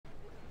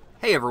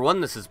Hey everyone,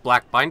 this is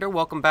Black Binder.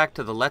 Welcome back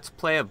to the Let's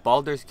Play of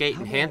Baldur's Gate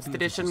Enhanced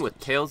Edition with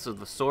Tales of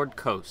the Sword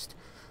Coast.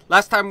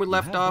 Last time we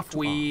left off,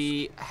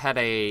 we had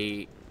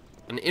an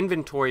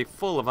inventory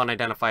full of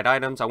unidentified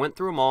items. I went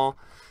through them all,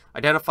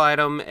 identified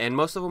them, and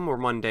most of them were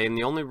mundane.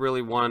 The only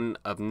really one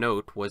of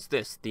note was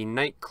this, the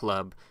Night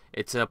Club.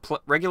 It's a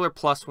regular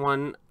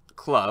 +1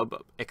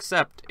 club,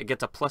 except it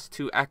gets a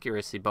 +2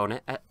 accuracy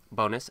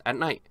bonus at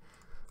night.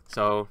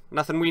 So,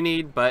 nothing we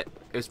need, but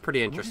it was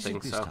pretty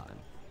interesting, so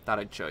thought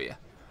I'd show you.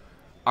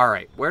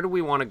 Alright, where do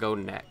we want to go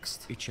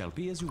next? It shall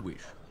be as you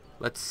wish.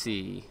 Let's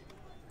see.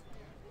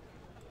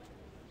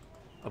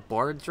 A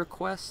bard's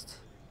request?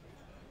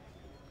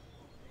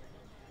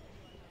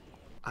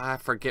 I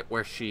forget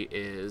where she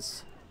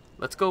is.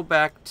 Let's go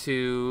back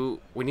to...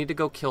 We need to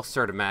go kill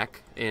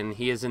Sertimac, and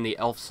he is in the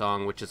Elf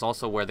Song, which is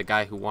also where the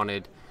guy who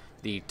wanted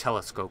the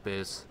telescope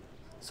is.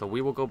 So we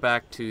will go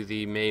back to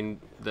the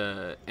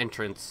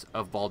entrance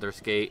of Baldur's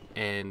Gate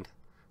and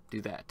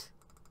do that.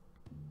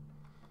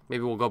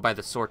 Maybe we'll go by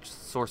the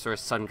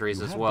Sorceress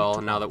Sundries as well,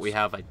 now that we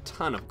have a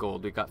ton of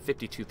gold. We've got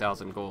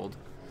 52,000 gold.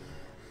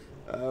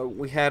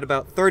 We had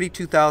about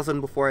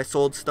 32,000 before I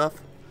sold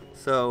stuff,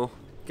 so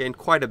gained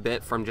quite a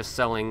bit from just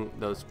selling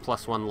those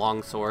 +1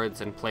 long swords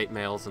and plate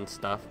mails and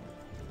stuff.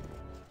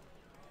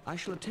 I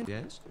shall attend.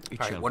 Yes.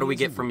 Alright, what do we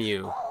get from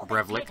you,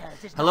 Brevlik?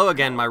 Hello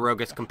again, my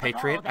roguish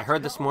compatriot. I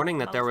heard this morning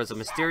that there was a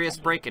mysterious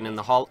break-in at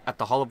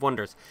the Hall of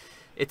Wonders.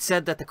 It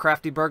said that the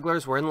crafty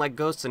burglars were in like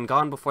ghosts and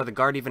gone before the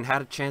guard even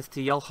had a chance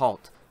to yell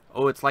halt.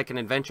 Oh, it's like an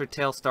adventure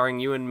tale starring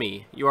you and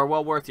me. You are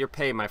well worth your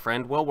pay, my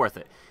friend, well worth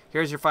it.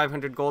 Here's your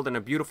 500 gold and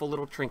a beautiful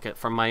little trinket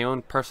from my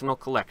own personal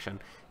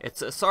collection.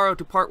 It's a sorrow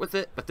to part with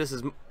it, but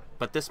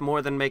this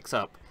more than makes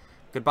up.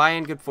 Goodbye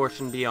and good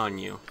fortune be on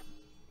you.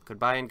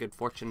 Goodbye and good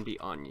fortune be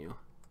on you.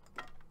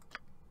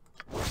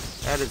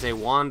 That is a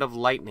wand of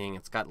lightning.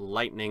 It's got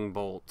lightning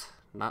bolt.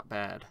 Not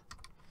bad.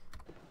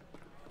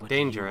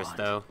 Dangerous,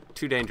 though.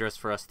 Too dangerous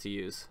for us to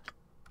use.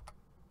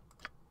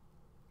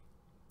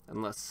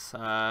 Unless,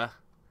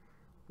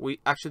 we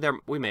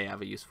may have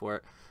a use for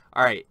it.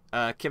 Alright,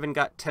 Kevin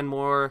got 10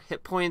 more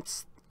hit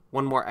points,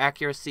 1 more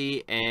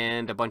accuracy,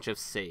 and a bunch of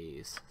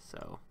saves.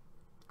 So,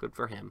 good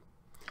for him.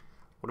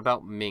 What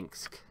about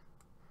Minsk?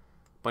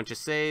 Bunch of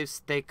saves,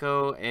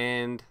 Stako,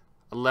 and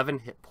 11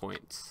 hit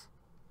points.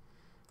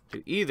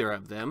 Do either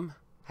of them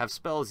have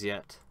spells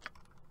yet?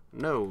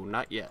 No,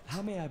 not yet.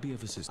 How may I be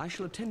of assistance? I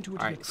shall attend to it.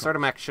 Alright,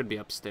 Sertimac should be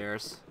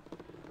upstairs.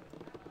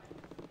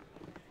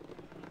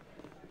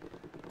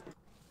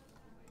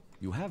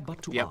 You have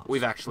but to Yep, ask.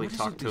 we've actually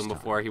talked to him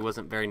before. He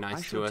wasn't very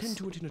nice to us. I shall attend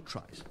to it in a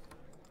trice.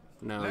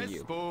 No,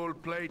 you. Ball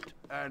plate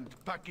and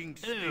packing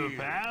steel.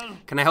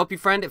 Can I help you,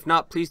 friend? If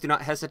not, please do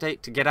not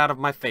hesitate to get out of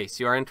my face.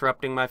 You are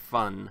interrupting my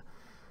fun.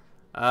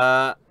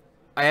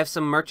 I have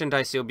some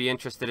merchandise you'll be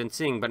interested in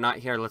seeing, but not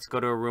here. Let's go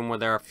to a room where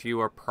there are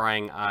fewer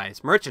prying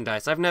eyes.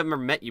 Merchandise? I've never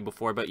met you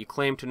before, but you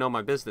claim to know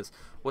my business.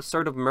 What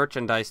sort of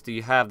merchandise do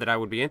you have that I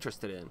would be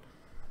interested in?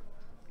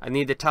 I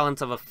need the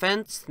talents of a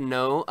fence?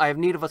 No. I have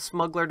need of a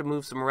smuggler to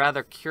move some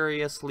rather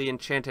curiously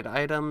enchanted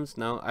items?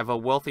 No. I have a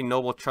wealthy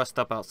noble trussed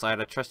up outside.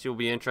 I trust you will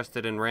be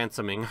interested in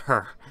ransoming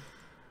her.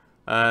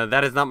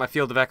 That is not my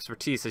field of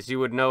expertise, as you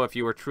would know if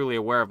you were truly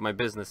aware of my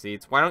business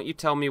needs. Why don't you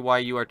tell me why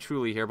you are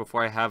truly here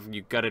before I have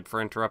you gutted for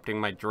interrupting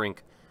my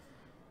drink?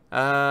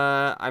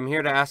 I'm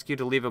here to ask you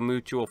to leave a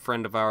mutual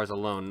friend of ours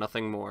alone,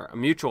 nothing more. A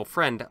mutual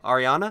friend?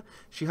 Ariana?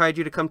 She hired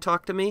you to come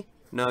talk to me?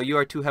 No, you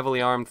are too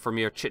heavily armed for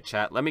mere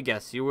chit-chat. Let me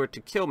guess, you were to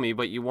kill me,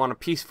 but you want a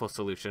peaceful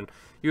solution.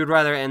 You would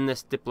rather end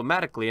this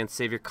diplomatically and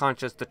save your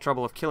conscience the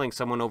trouble of killing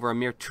someone over a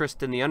mere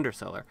tryst in the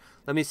undercellar.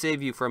 Let me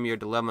save you from your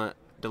dilemma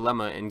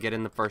and get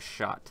in the first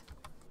shot.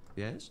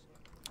 Yes?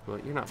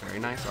 Well, you're not very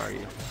nice, are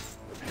you?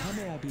 How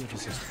may I be of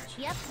assistance?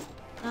 Yep.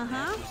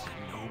 Uh-huh.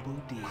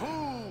 Noble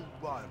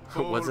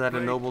deed. Was that a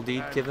noble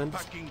deed, Kevin?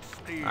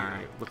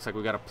 Alright, looks like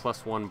we got a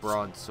 +1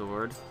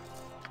 broadsword.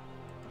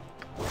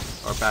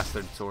 Or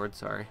bastard sword,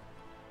 sorry.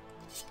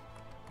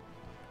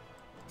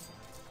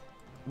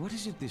 What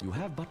is it this? You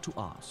have but to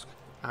ask.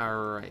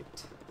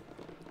 Alright.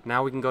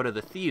 Now we can go to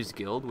the Thieves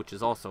Guild, which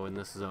is also in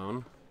this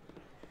zone.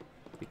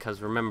 Because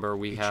remember,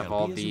 we have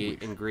all the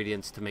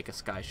ingredients to make a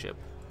skyship.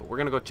 But we're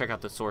going to go check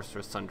out the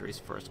Sorceress Sundries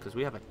first, because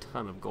we have a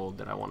ton of gold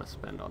that I want to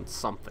spend on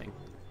something.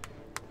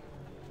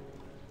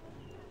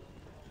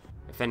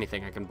 If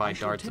anything, I can buy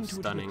darts of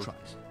stunning.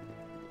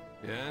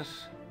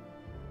 Yes.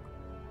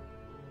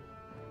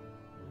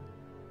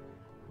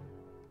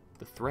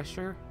 The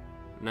Thresher?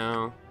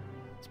 No.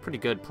 It's pretty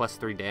good,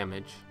 +3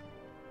 damage.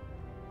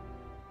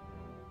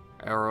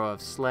 Arrow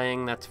of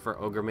Slaying, that's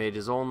for Ogre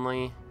Mages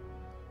only.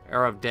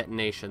 Arrow of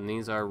Detonation,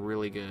 these are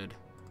really good.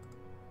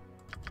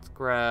 Let's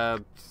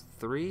grab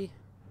 3.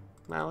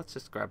 Now let's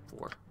just grab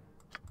 4.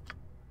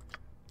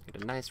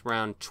 Get a nice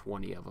round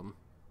 20 of them.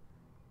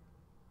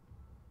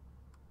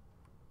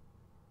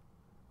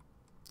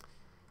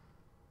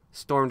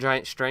 Storm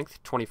Giant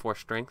Strength, 24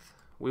 Strength.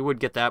 We would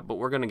get that, but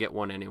we're going to get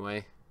one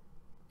anyway.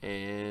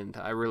 And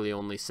I really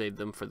only saved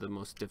them for the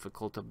most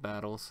difficult of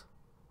battles.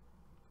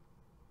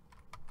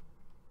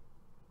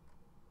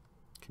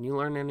 Can you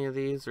learn any of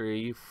these, or are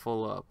you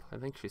full up? I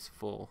think she's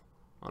full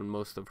on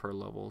most of her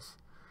levels.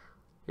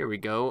 Here we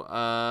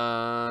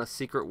go.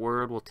 Secret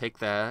word, we'll take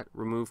that.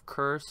 Remove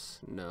curse,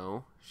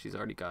 no, she's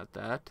already got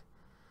that.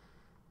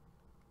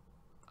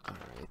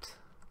 Alright,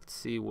 let's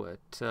see what,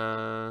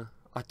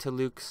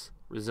 Ataluk's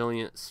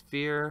resilient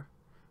sphere.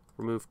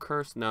 Remove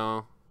curse,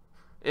 no.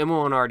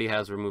 Imoen already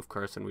has remove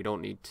curse, and we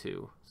don't need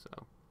two,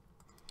 so.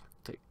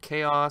 Take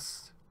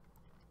chaos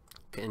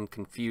and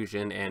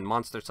confusion, and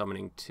monster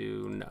summoning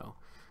two, no.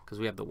 Because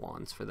we have the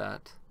wands for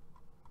that.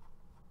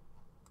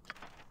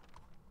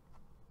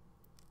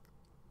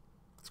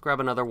 Let's grab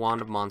another wand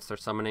of monster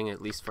summoning,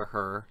 at least for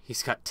her.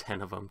 He's got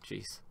 10 of them,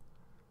 jeez.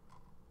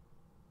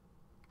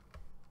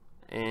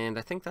 And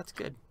I think that's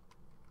good.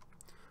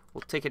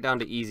 We'll take it down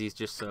to easies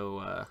just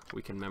so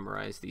we can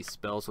memorize these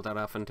spells without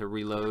having to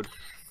reload.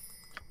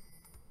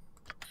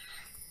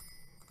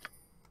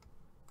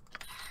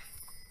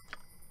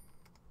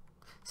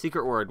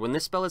 Secret word. When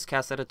this spell is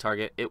cast at a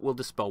target, it will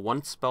dispel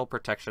one spell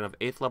protection of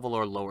 8th level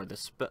or lower. The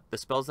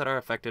spells that are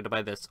affected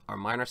by this are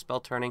minor spell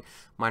turning,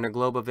 minor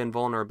globe of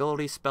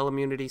invulnerability, spell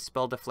immunity,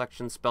 spell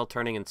deflection, spell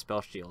turning, and spell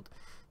shield.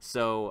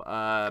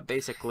 So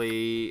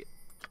basically,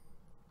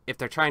 if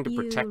they're trying to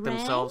protect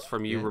themselves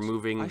from you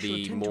removing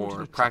the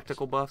more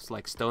practical buffs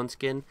like Stone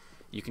Skin,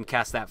 you can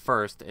cast that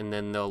first, and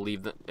then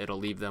it'll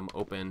leave them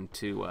open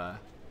to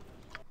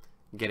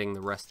getting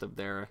the rest of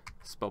their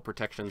spell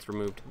protections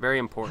removed. Very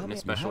important,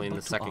 especially in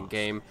the second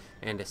game,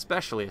 and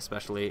especially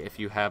if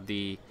you have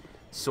the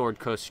Sword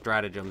Coast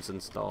stratagems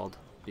installed,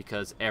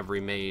 because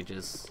every mage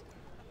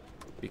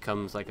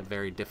becomes like a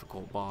very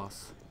difficult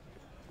boss.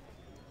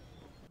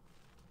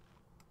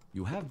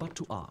 You have but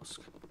to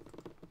ask.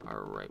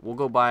 Alright, we'll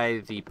go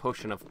by the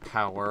potion of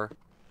power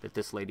that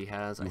this lady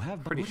has. I'm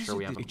pretty sure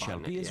we haven't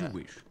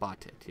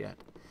bought it yet.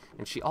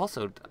 And she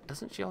also,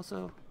 doesn't she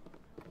also...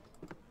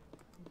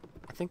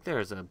 I think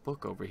there's a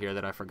book over here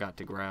that I forgot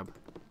to grab.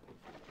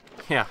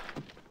 Yeah.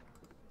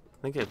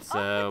 I think it's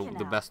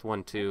the best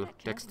one too.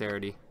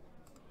 Dexterity.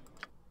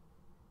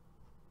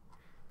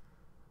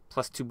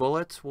 Plus 2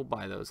 bullets. We'll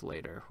buy those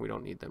later. We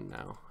don't need them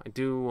now. I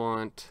do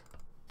want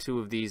 2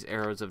 of these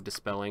arrows of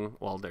dispelling.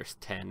 Well, there's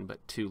 10,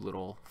 but 2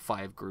 little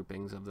 5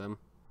 groupings of them.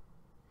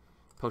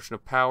 Potion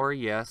of power,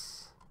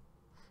 yes.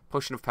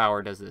 Potion of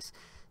power does this.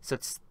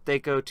 Sets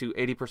Thaco to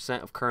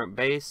 80% of current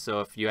base, so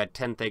if you had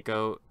 10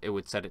 Thaco, it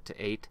would set it to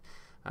 8.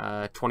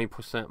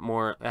 20%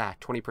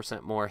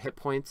 more hit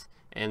points,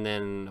 and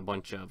then a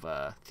bunch of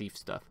thief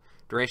stuff.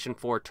 Duration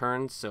 4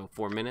 turns, so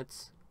 4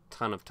 minutes.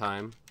 Ton of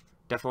time.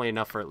 Definitely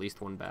enough for at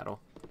least 1 battle.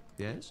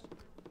 Yes?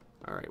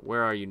 Alright,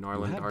 where are you,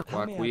 Narland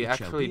Darkwalk? We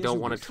actually don't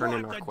want to turn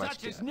in our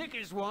quest yet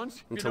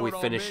until we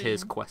finish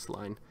his quest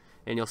line,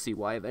 and you'll see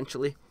why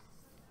eventually.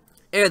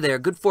 There,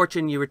 good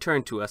fortune you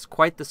returned to us.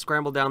 Quite the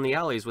scramble down the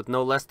alleys with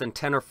no less than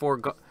 10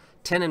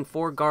 and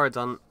 4 guards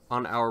on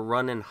our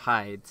run and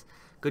hides.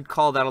 Good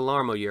call that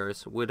alarm o'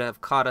 yours. Would have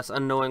caught us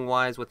unknowing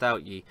wise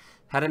without ye.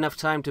 Had enough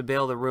time to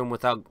bail the room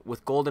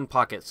with gold in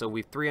pocket, so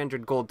we've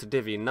 300 gold to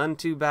divvy. None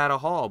too bad a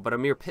haul, but a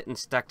mere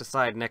pittance stacked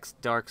aside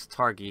next Dark's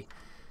Targi.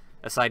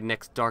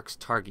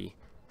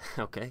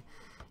 Okay.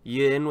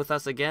 You in with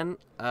us again?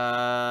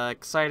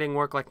 Exciting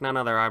work like none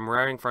other. I'm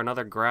raring for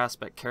another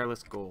grasp at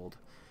careless gold.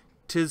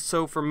 'Tis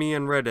so for me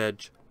and Red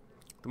Edge.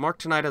 The mark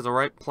tonight has a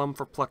ripe plum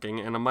for plucking,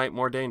 and a mite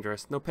more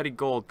dangerous. No petty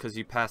gold, 'cause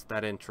you passed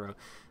that intro.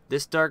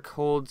 This dark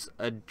holds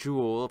a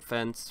jewel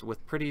fence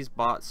with pretties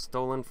bought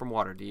stolen from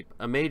Waterdeep.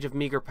 A mage of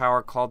meager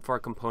power called for a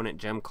component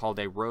gem called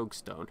a rogue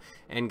stone,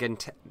 and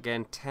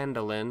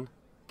Gantolandin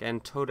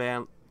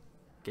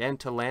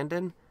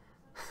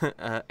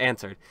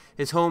answered.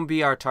 His home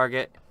be our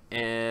target,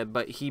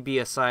 but he be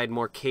a side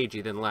more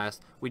cagey than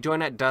last. We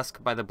join at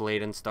dusk by the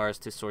Blade and Stars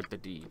to sort the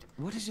deed.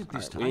 What is it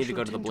this time? We need to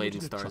go to the Blade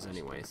and Stars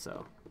anyway,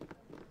 so...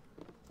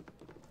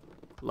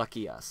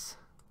 Lucky us.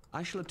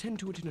 I shall attend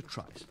to it in a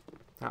trice.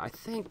 Now, I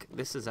think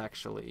this is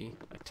actually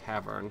a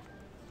tavern.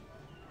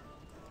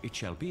 It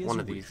shall be as One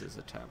of these is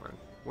a tavern.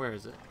 Where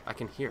is it? I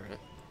can hear it.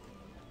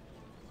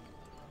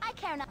 I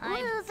care not.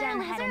 I've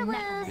done had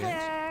enough.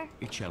 Yes.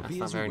 It shall That's be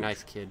not as very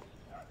nice, kid.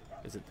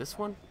 Is it this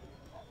one?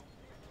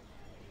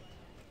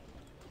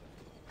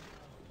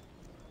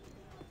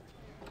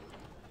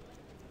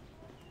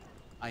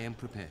 I am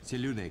prepared.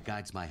 Selune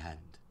guides my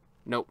hand.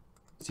 Nope.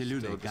 Selune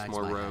Still just guides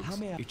more my rogues.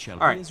 hand. It shall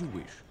Alright. be as you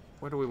wish.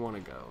 Where do we want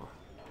to go?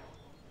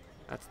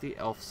 That's the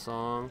elf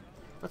song.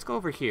 Let's go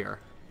over here.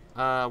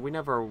 We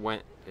never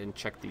went and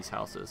checked these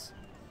houses.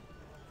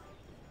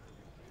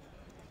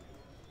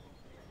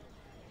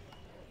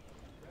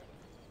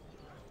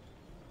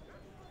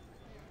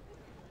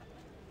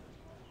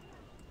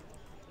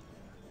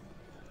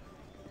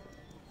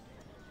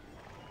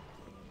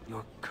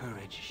 Your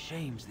courage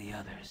shames the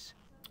others.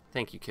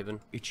 Thank you,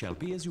 Kivin. It shall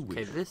be as you wish.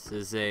 Okay, this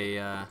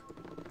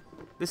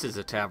is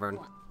a tavern.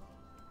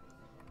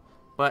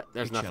 But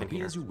there's It nothing shall be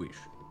here. as you wish.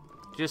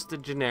 Just a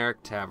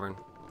generic tavern.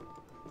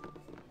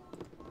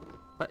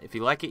 But if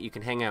you like it, you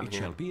can hang out It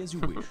here. shall be as you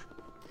wish.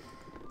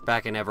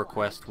 Back in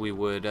EverQuest, we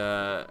would,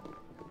 I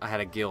had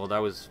a guild. I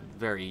was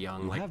very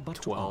young, You like have but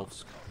to 12.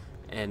 ask.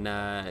 and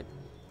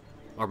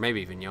or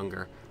maybe even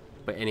younger.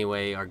 But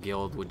anyway, our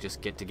guild would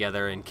just get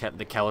together and kept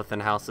the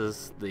Kelethan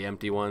houses, the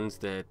empty ones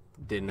that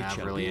didn't have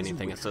really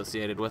anything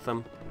associated with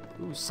them.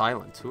 Ooh,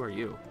 silence. Who are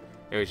you?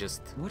 It was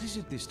just What is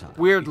it this time?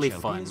 weirdly It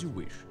shall fun. be as you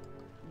wish.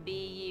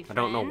 I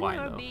don't know why,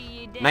 though.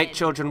 Night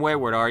children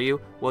wayward, are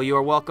you? Well, you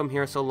are welcome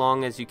here so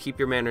long as you keep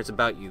your manners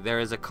about you. There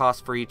is a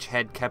cost for each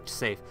head kept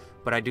safe,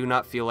 but I do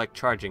not feel like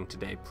charging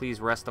today. Please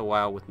rest a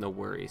while with no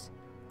worries.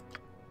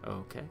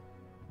 Okay.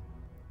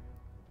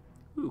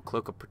 Ooh,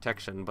 Cloak of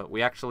Protection, but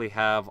we actually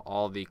have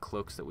all the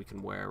cloaks that we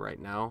can wear right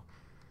now.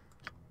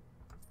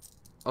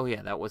 Oh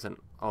yeah, that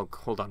wasn't... Oh,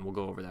 hold on, we'll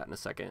go over that in a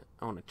second.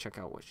 I want to check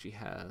out what she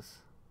has.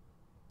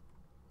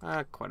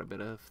 Quite a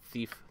bit of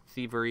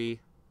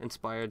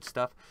thievery-inspired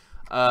stuff.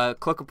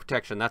 Cloak of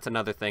Protection, that's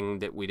another thing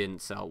that we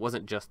didn't sell. It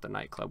wasn't just the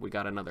nightclub, we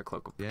got another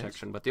Cloak of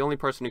Protection, but the only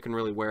person who can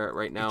really wear it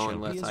right now,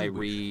 unless I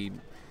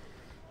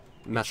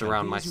mess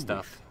around my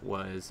stuff,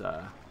 was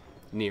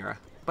Nira.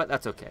 But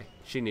that's okay,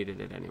 she needed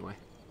it anyway.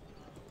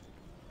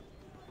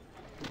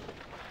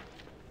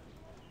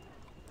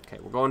 Okay,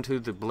 we're going to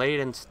the Blade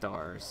and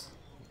Stars.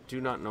 Do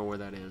not know where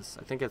that is.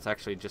 I think it's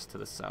actually just to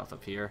the south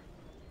of here.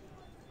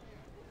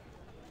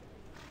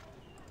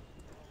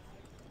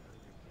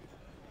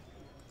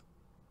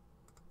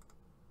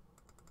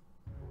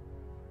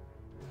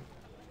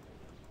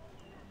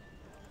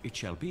 It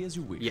shall be as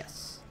you wish.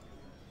 Yes.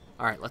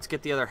 Alright, let's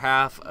get the other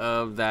half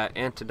of that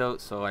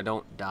antidote so I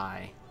don't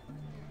die.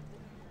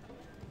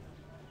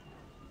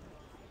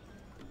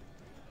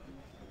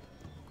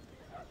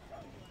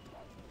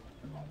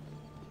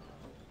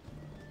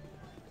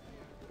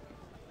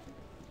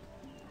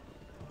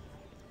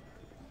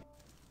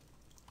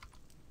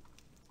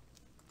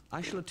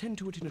 I shall attend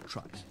to it in a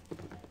trice.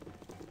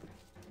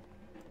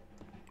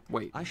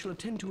 Wait. I shall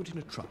attend to it in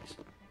a trice.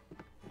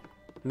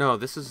 No,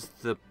 this is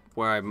the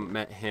where I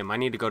met him. I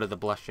need to go to the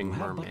Blushing You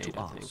have but Mermaid, to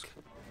I ask. think.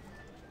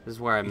 This is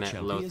where I met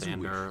shall be as you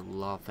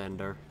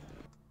Lothander.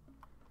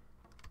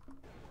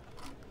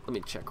 Let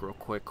me check real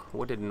quick.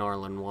 What did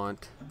Narlan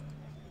want?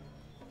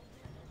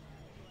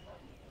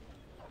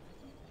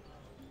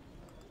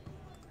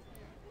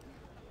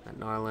 At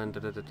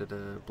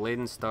Narlan, Blade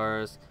and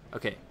Stars.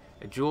 Okay.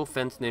 A jewel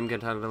fence named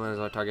Gantana is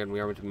our target, and we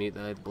are to meet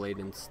the Blade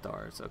and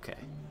Stars. Okay.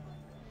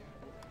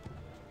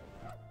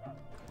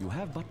 You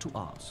have but to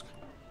ask.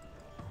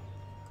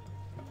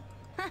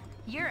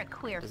 You're a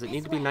queer. Does it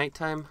need to be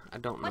nighttime? I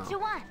don't know. What you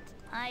want?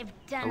 I've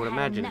done. I would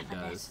imagine it enough of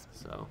does. this.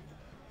 So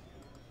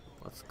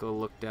let's go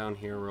look down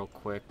here real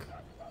quick.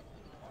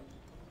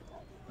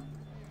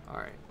 All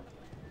right.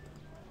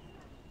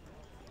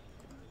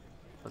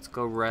 Let's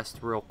go rest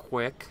real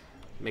quick.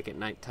 Make it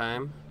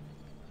nighttime.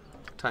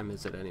 What time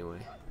is it anyway?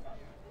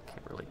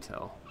 Can't really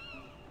tell.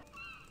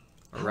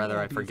 Or rather,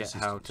 I forget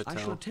how to I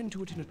shall tell. attend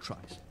to it in a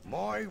trice.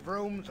 My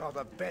rooms are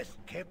the best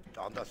kept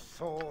on the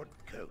Sword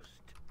Coast.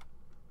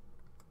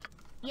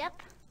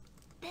 Yep.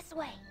 This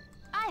way.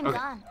 I'm Okay.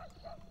 gone.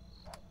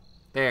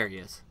 There he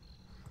is.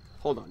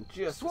 Hold on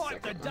just a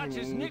Swipe the second.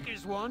 Duchess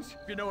knickers once,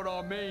 if you know what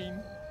I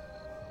mean.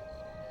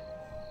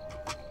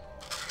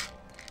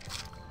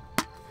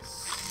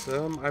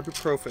 Some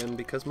ibuprofen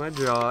because my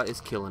jaw is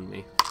killing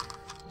me.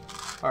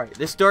 Alright,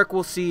 this dark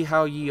will see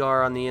how ye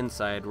are on the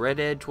inside.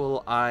 Red edge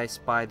will I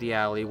spy the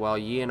alley while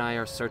ye and I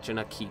are searching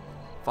a keep.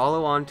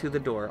 Follow on to the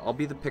door. I'll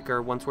be the picker.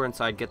 Once we're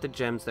inside, get the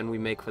gems, then we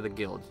make for the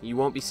guild. You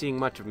won't be seeing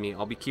much of me.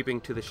 I'll be keeping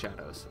to the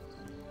shadows.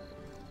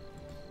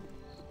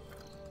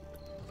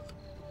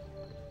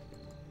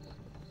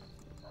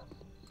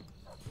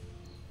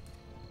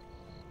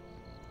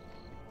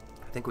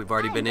 I think we've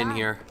already been in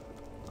here.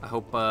 I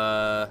hope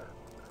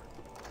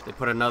they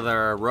put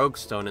another rogue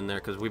stone in there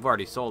because we've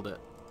already sold it.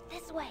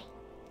 This way.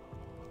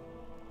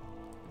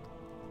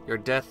 Your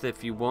death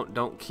if you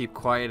don't keep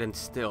quiet and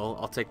still.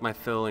 I'll take my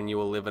fill and you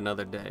will live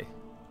another day.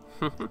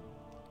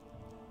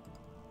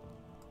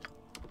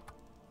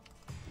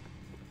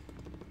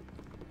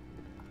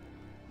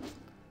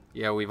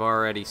 Yeah, we've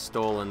already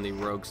stolen the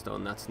rogue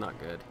stone. That's not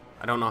good.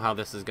 I don't know how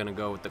this is gonna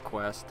go with the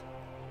quest.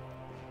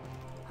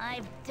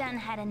 I've done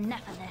had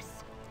enough of this.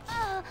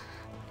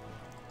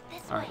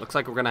 This Alright, way. looks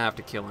like we're gonna have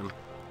to kill him.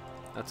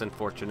 That's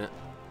unfortunate.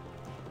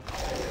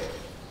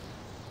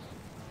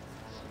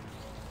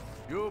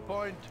 You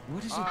point,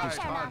 What is it I this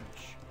time?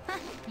 punch.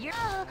 You're.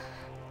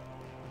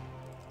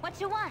 What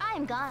you want?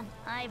 I'm gone.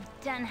 I've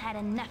done had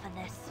enough of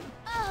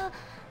this.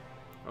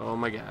 Oh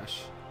my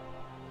gosh.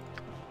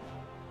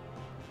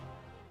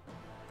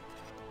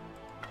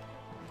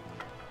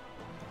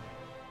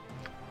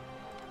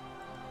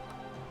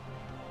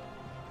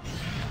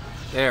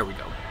 There we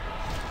go.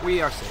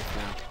 We are safe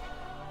now.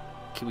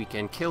 We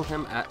can kill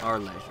him at our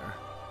leisure.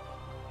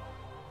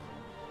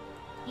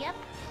 Yep.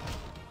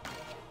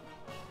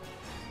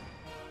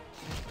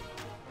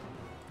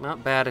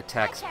 Not bad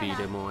attack speed,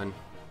 M1.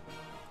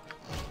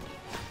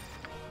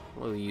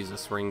 We'll use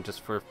this ring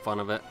just for fun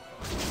of it.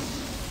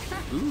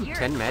 Ooh, You're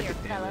 10 a magic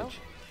queer fellow. damage.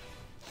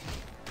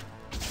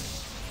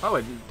 Oh,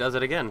 it does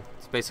it again.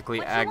 It's basically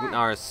What you want?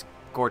 Agnar's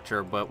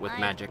Scorcher, but with I've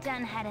magic.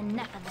 done had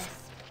enough of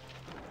this.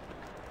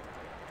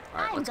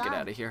 Alright, let's get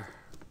out of here.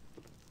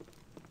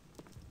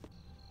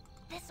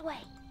 This way.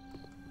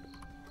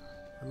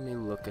 Let me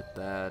look at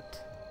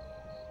that.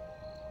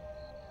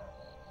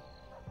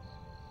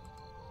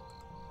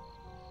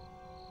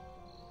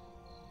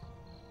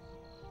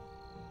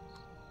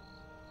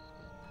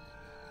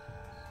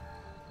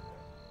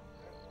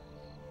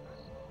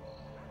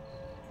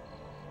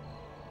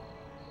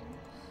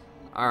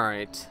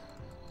 Alright.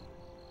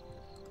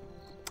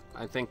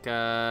 I think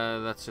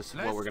that's just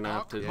what we're gonna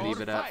have to leave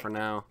it at for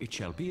now. It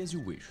shall be as you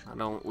wish.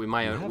 We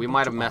might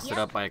have messed it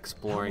up by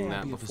exploring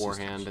that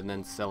beforehand and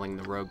then selling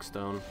the rogue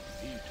stone.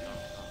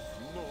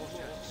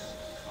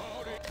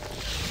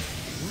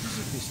 What is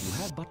it this you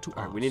have but to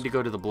Alright, we need to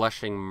go to the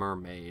Blushing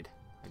Mermaid.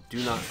 I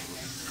do not.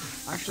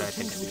 Actually, I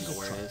think I do know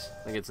where it is.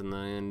 I think it's in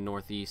the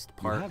northeast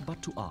part. You have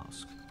but to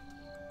ask.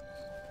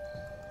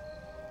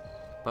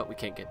 But we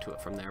can't get to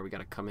it from there. We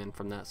gotta come in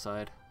from that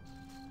side.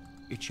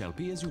 It shall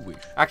be as you wish.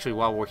 Actually,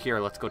 while we're here,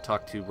 let's go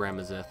talk to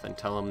Ramazith and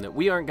tell him that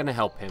we aren't gonna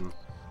help him.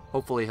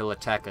 Hopefully he'll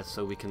attack us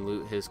so we can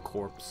loot his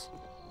corpse.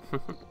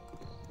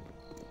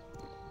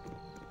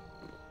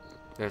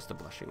 There's the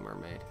Blushing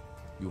Mermaid.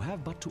 You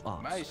have but to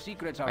ask. My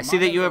secrets are I see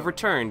that mine you have alone.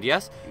 returned,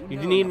 yes? You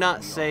need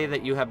not say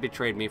that you have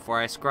betrayed me, for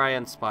I scry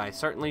and spy.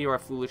 Certainly you are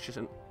foolish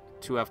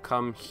to have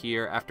come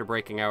here after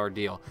breaking our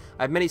deal.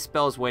 I have many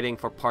spells waiting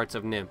for parts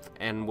of Nymph,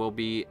 and will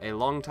be a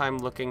long time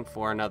looking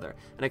for another.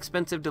 An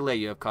expensive delay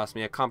you have cost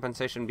me, a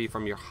compensation be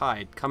from your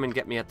hide. Come and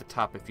get me at the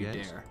top if you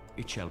Yes, dare.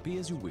 it shall be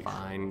as you wish.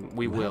 Fine,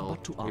 we You have will.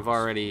 but to We've ask.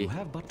 already You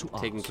have but to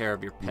taken ask. care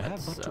of your You have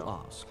pets, but to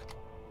so... ask.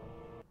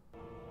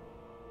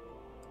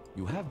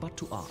 You have but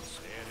to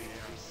ask.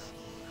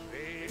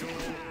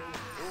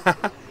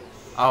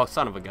 Oh,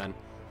 son of a gun.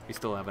 We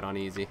still have it on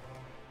easy.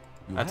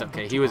 You That's have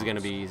okay. but He to was going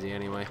to ask. be easy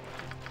anyway.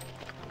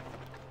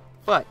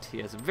 But he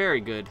has a very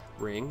good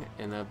ring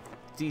and a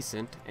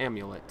decent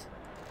amulet.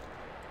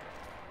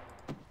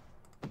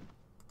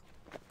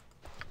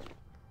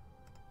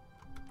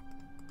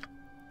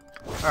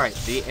 Alright,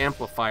 the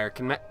Amplifier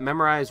can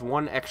memorize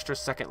 1 extra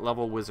second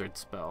level wizard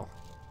spell.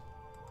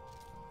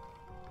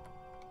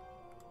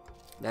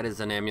 That is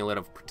an amulet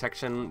of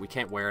protection. We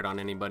can't wear it on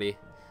anybody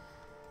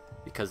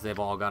because they've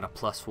all got a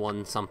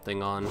 +1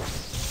 something on.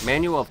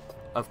 Manual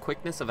of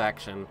quickness of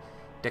action.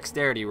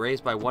 Dexterity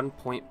raised by 1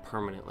 point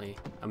permanently.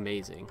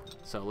 Amazing.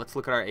 So let's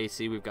look at our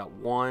AC. We've got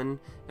 1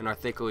 and our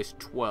Thako is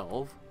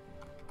 12.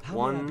 How may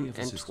I be 1 of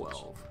and assistance?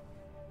 12.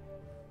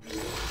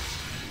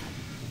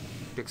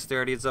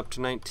 Dexterity is up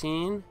to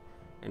 19.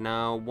 And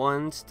now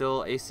 1,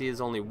 still AC is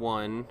only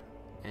 1.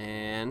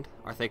 And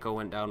our Thako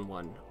went down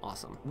 1.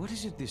 Awesome. What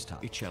is it this time?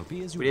 It shall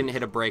be as you We didn't wish.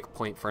 hit a break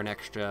point for an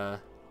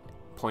extra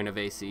point of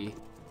AC.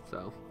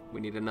 So we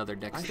need another I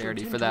shall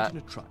dexterity attend for to that. it in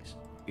a trice.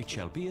 It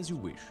shall be as you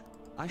wish.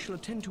 I shall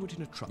attend to it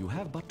in a trice. You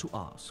have but to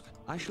ask.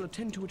 I shall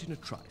attend to it in a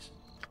trice.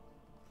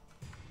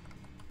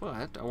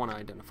 But I want to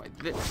identify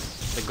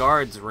this. The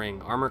guard's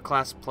ring. Armor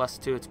class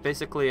 +2. It's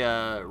basically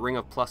a ring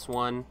of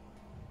 +1,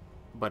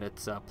 but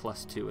it's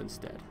 +2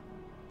 instead.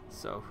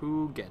 So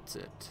who gets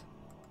it?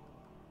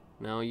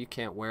 No, you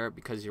can't wear it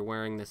because you're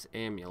wearing this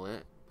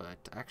amulet,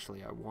 but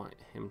actually I want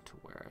him to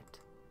wear it.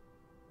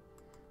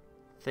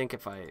 Think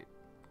if I...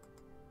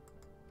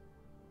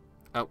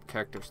 Oh,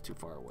 character's too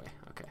far away.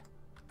 Okay.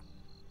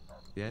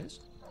 Yes?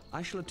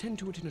 I shall attend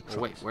to it in a trice.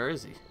 Oh, wait, where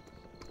is he?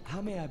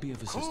 How may I be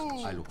of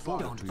assistance? I look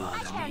forward to your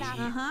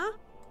Uh-huh.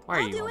 Why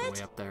are I'll you do all the it.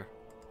 way up there?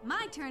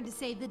 My turn to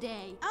save the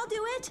day. I'll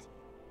do it.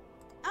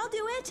 I'll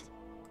do it.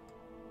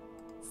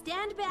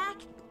 Stand back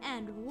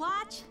and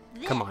watch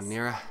this. Come on,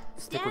 Nira.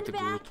 Stick with Stand the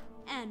back group.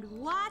 and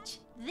watch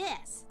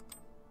this.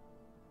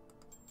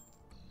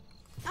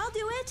 I'll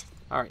do it.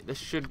 Alright, this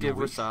should give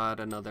wish. Rasad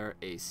another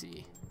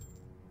AC.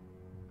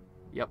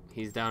 Yep,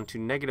 he's down to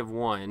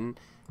 -1,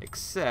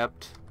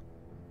 except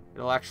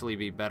it'll actually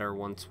be better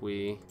once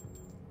we...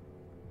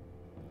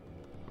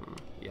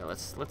 Yeah,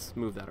 let's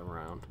move that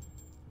around.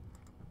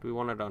 Do we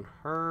want it on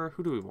her?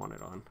 Who do we want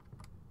it on?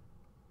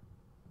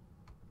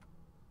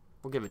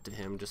 We'll give it to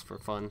him just for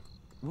fun.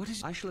 What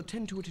is... I shall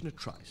attend to it in a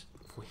trice.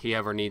 If he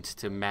ever needs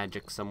to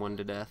magic someone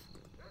to death.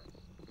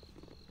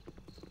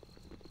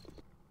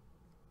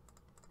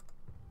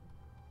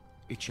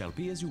 It shall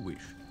be as you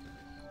wish.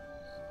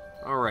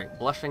 Alright,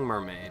 Blushing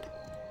Mermaid.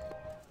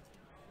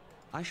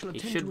 I shall He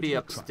attend should to it be in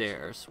a trice.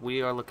 upstairs.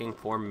 We are looking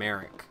for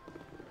Merrick.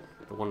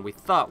 The one we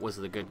thought was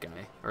the good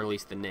guy. Or at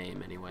least the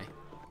name, anyway.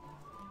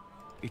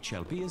 It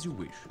shall be as you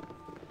wish.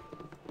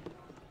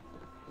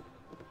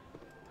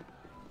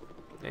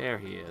 There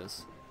he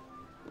is.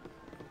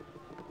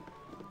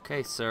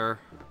 Okay, sir.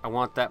 I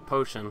want that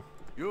potion.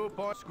 You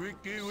poor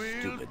squeaky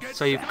wheel, get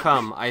So you've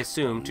come, I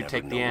assume, to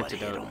take the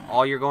antidote.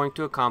 All you're going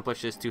to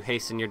accomplish is to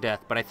hasten your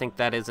death, but I think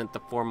that isn't the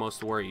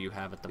foremost worry you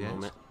have at the Yes.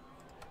 moment.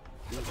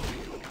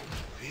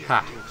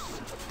 Ha!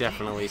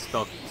 Definitely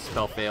spell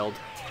failed.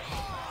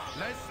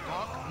 Less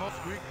talk, more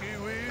squeaky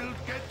wheel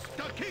gets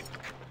the kick.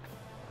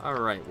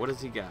 Alright, what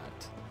has he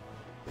got?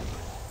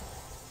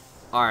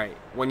 Alright,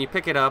 when you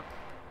pick it up,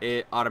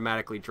 it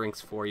automatically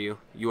drinks for you.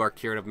 You are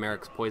cured of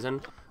Merrick's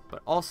poison,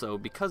 but also,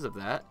 because of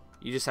that,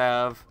 you just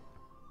have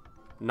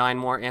 9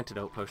 more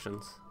antidote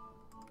potions,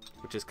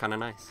 which is kind of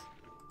nice.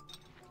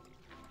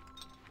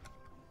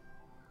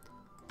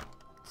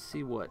 Let's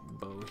see what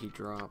bow he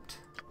dropped.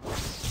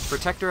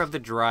 Protector of the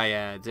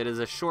Dryads. It is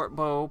a short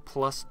bow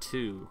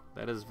 +2.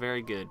 That is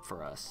very good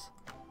for us.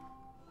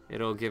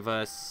 It'll give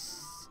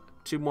us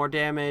 2 more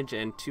damage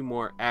and 2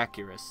 more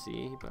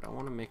accuracy, but I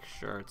want to make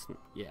sure it's...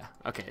 Yeah,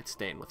 okay, it's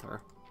staying with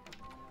her.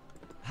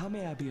 How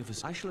may I be of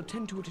assistance? I shall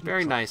attend to it in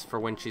Very a nice for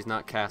when she's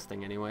not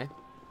casting anyway.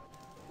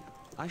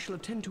 I shall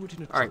attend to it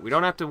in a Alright, we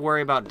don't have to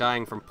worry about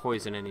dying from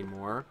poison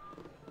anymore.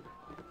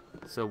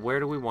 So where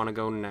do we want to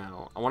go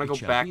now? I want to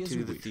go back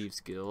to the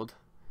Thieves Guild.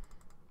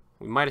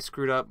 We might have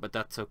screwed up, but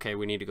that's okay.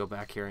 We need to go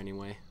back here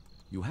anyway.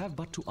 You have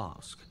but to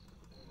ask.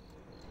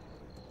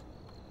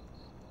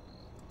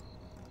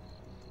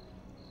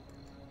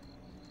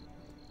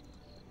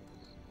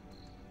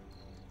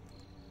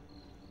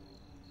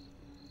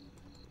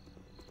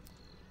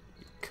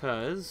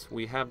 Because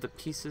we have the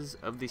pieces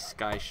of the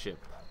Skyship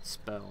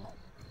spell.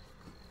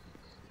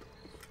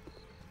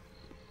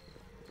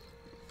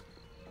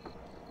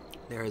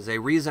 There is a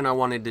reason I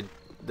wanted to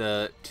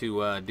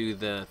do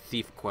the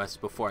thief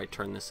quest before I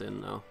turn this in,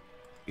 though.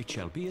 It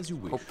shall be as you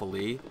wish.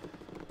 Hopefully,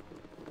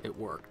 it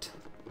worked.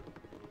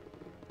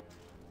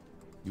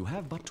 You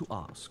have but to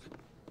ask.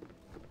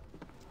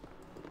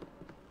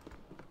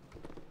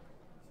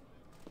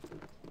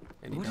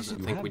 And he What is doesn't it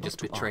you think have we but just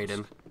to betrayed ask?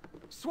 him.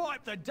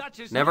 Swipe the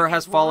Duchess. Never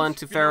has naked fallen once,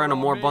 to if you Farron know a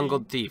what more I mean.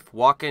 bungled thief.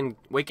 Waking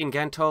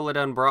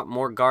Gantolidon brought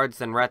more guards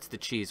than rats to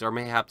cheese, or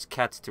mayhaps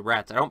cats to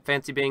rats. I don't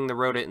fancy being the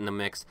rodent in the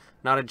mix.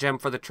 Not a gem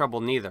for the trouble,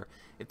 neither.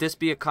 If this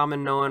be a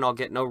common knowing, I'll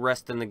get no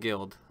rest in the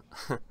guild.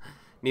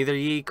 Neither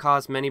ye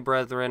cause many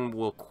brethren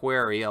will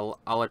query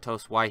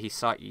Alatos why he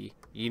sought ye.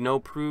 Ye know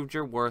proved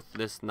your worth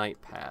this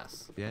night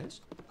pass.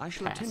 Yes? I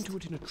shall attend to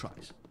it in a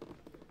trice.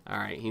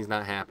 Alright, he's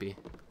not happy.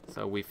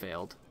 So we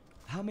failed.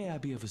 How may I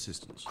be of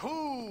assistance?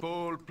 Cool.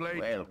 Full plate.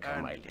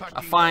 Welcome, my little.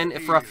 A fine,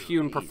 if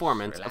rough-hewn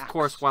performance. Of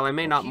course, while I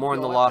may not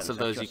mourn the loss of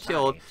those you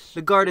killed,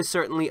 the guard is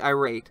certainly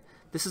irate.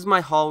 This is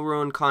my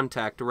hall-ruined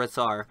contact,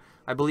 Rezar.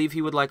 I believe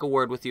he would like a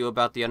word with you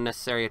about the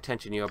unnecessary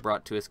attention you have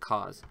brought to his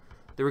cause.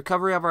 The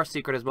recovery of our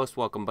secret is most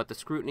welcome, but the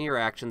scrutiny your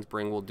actions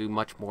bring will do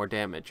much more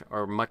damage,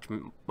 or much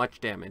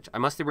damage. I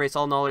must erase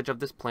all knowledge of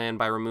this plan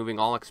by removing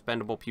all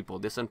expendable people.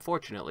 This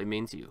unfortunately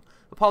means you.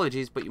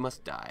 Apologies, but you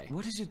must die.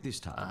 What is it this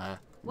time?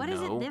 What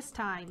is it this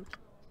time?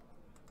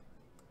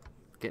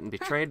 Getting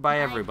betrayed by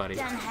everybody.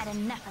 I've done had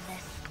enough of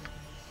this.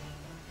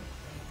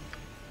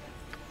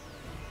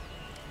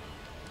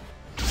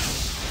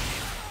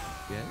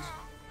 Yes?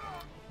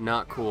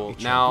 Not cool.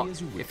 It shall Now, be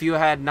as you wish. if you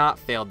had not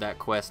failed that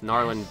quest,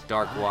 Narlin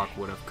Darkwalk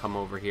would have come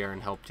over here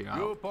and helped you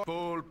out.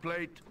 Full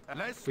plate.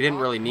 We didn't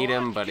really need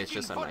him, but it's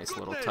just a nice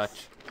little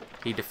touch.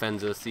 He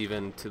defends us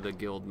even to the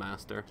guild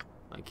master.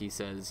 Like he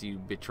says, you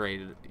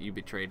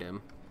betrayed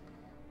him.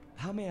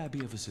 How may I be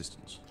of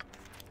assistance?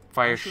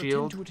 Fire I shall attend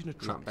shield, to it in a not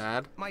trice.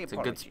 bad. My It's a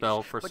good apologies,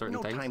 spell for but certain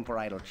no things. time for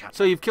idle chat.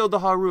 So you've killed the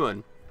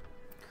Haruan.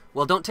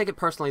 Well, don't take it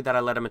personally that I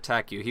let him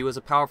attack you. He was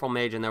a powerful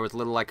mage and there was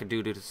little I could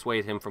do to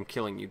dissuade him from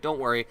killing you. Don't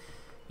worry.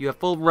 You have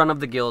full run of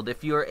the guild.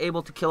 If you are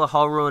able to kill a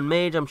Haruan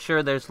mage, I'm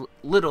sure there's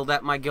little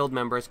that my guild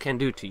members can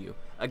do to you.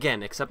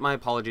 Again, accept my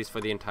apologies for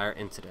the entire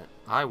incident.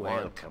 I went.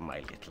 Welcome,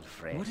 my little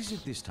friend. What is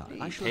it this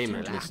time? I shall Hey, attend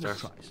to it in a mister.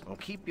 trice. And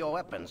keep your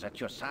weapons at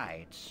your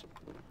sides.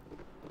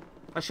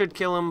 I should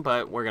kill him,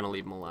 but we're gonna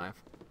leave him alive.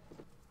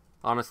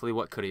 Honestly,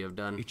 what could he have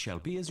done? It shall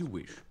be as you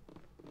wish.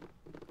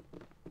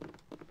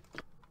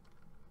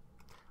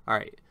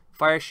 Alright.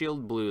 Fire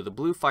Shield Blue. The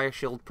blue Fire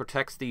Shield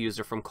protects the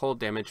user from cold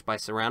damage by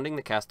surrounding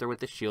the caster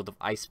with a shield of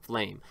Ice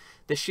Flame.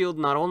 This shield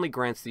not only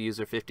grants the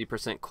user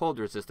 50% cold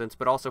resistance,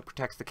 but also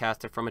protects the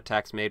caster from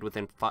attacks made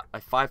within a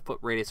 5-foot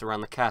radius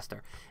around the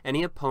caster.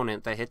 Any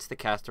opponent that hits the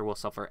caster will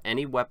suffer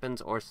any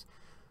weapons or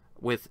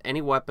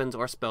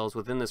spells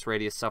within this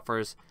radius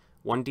suffers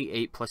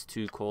 1d8 plus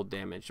 2 cold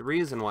damage. The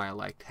reason why I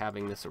liked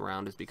having this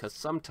around is because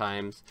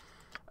sometimes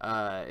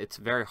it's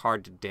very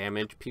hard to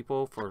damage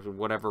people for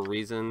whatever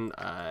reason,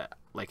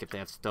 like if they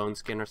have stone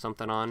skin or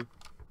something on.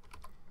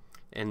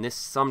 And this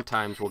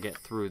sometimes will get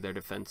through their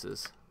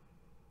defenses.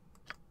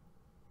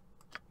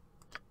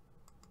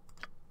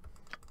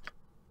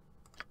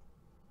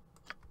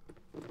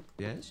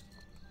 Yes?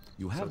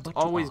 You So have it's but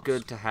always to ask.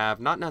 good to have,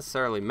 not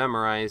necessarily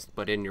memorized,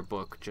 but in your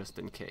book just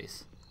in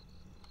case.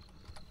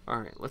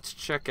 Alright, let's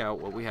check out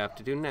what we have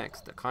to do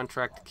next. A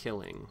contract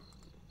killing.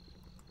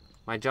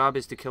 My job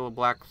is to kill a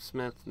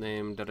blacksmith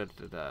named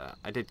da-da-da-da.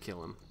 I did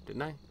kill him,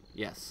 didn't I?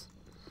 Yes.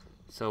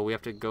 So we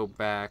have to go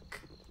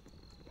back.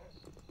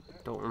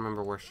 Don't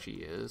remember where she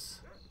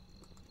is.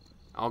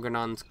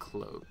 Algernon's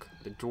cloak.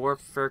 The dwarf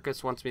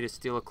Firkus wants me to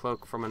steal a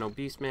cloak from an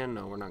obese man.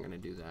 No, we're not going to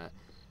do that.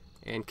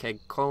 And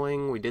Keg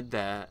Culling, we did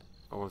that.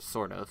 Or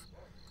sort of.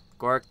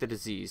 Gorik the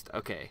diseased.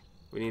 Okay,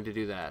 we need to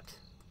do that.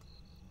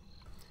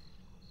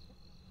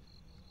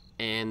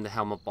 And the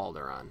Helm of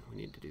Balduran.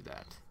 We need to do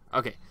that.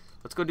 Okay,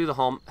 let's go do the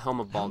Helm of How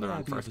may I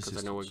Balduran be of first,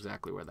 because I know assistance?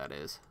 exactly where that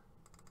is.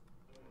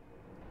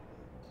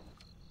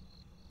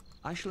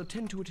 I shall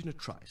attend to it in a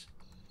trice.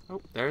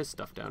 Oh, there is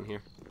stuff down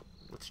here.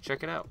 Let's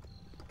check it out.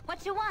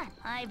 What you want?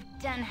 I've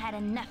done had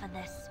enough of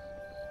this.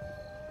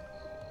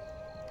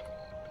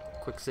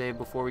 Quick save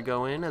before we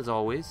go in, as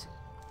always.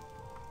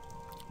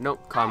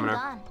 Nope,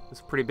 commoner. It's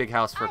a pretty big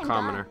house for a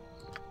commoner.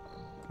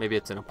 Maybe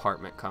it's an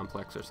apartment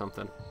complex or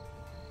something.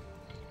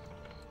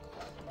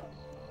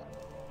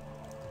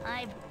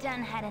 I've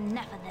done had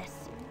enough of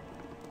this.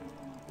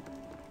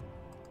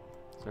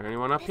 Is there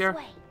anyone up here?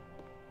 Way.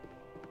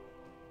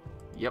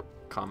 Yep,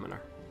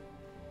 commoner.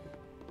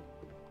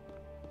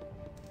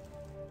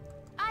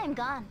 I'm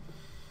gone.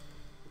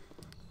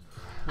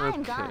 Okay.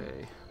 I'm gone.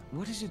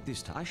 What is it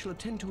this time? I shall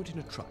attend to it in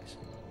a trice.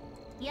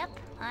 Yep,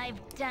 I've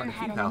Quite done a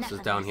had few enough houses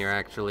of down this. here,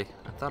 actually.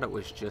 I thought it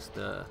was just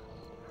a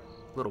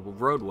little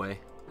roadway.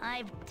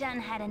 I've done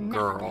had enough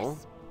Girl. of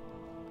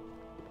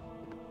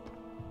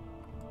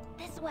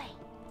this. This way.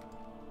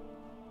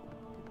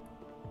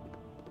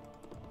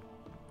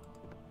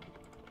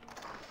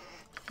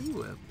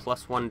 Ooh, a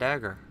 +1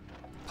 dagger.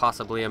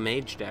 Possibly a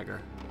mage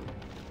dagger.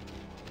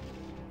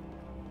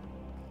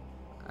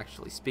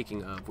 Actually,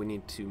 speaking of, we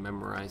need to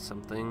memorize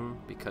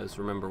something, because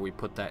remember we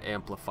put that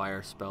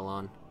amplifier spell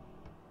on.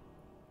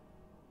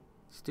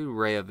 Let's do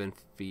Ray of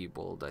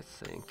Enfeebled, I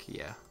think.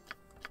 Yeah.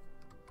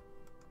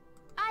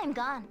 I'm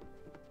gone.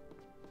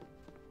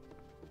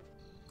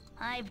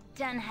 I've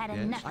done had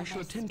enough I of shall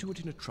this. attend to it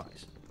in a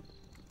trice.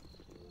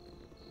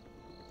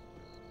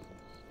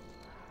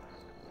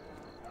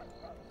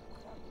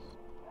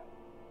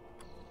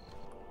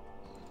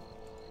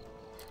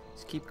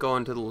 Just keep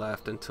going to the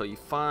left until you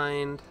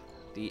find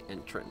the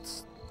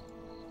entrance.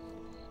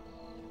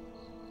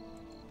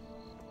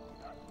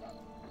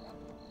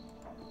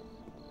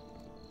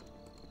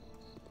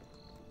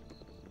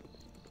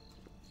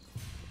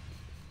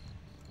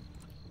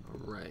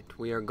 Alright,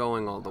 we are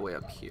going all the way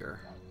up here.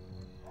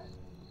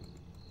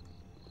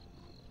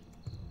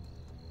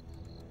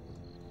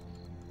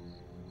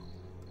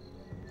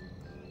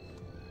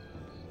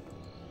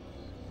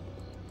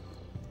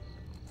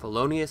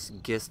 Felonious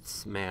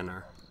Gist's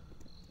Manor.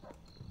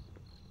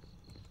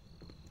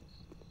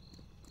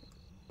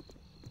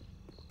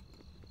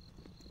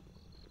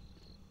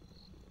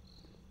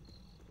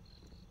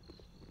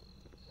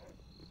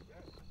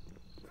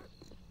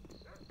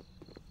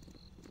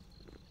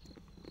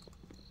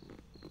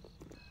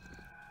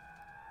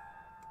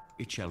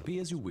 It shall be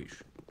as you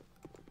wish.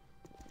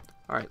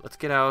 Alright, let's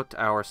get out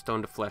our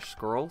Stone to Flesh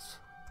scrolls.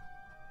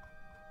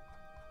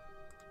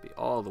 Be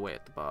all the way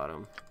at the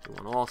bottom. We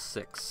want all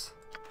 6.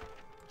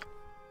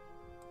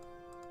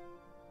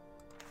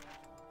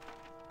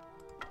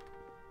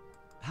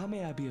 How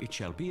may I be? It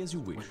shall be as you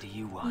wish. What do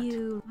you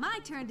want? My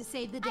turn to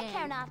save the day. I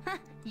care not.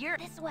 You're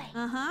this way.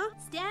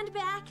 Stand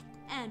back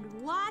and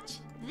watch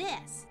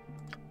this.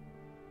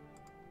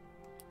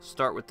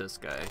 Start with this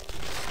guy.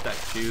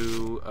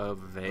 Statue of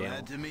Vale.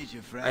 Glad to meet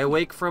you, friend. I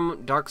awake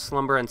from dark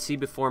slumber and see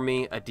before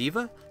me a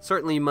diva.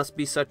 Certainly you must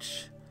be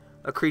such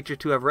a creature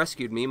to have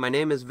rescued me. My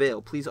name is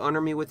Vale. Please honor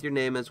me with your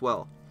name as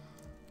well.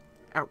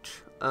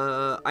 Ouch.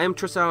 I am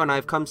Trisao and I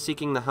have come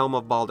seeking the Helm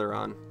of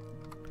Balduran.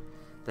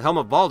 The Helm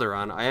of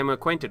Balduran? I am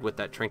acquainted with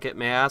that trinket.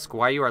 May I ask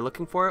why you are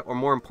looking for it? Or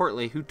more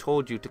importantly, who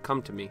told you to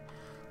come to me?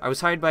 I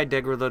was hired by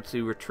Degrado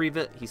to retrieve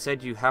it. He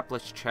said you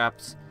hapless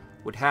chaps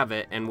would have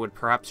it and would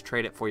perhaps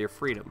trade it for your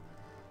freedom.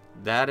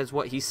 That is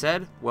what he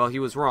said? Well, he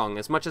was wrong.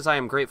 As much as I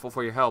am grateful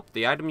for your help,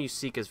 the item you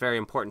seek is very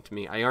important to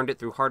me. I earned it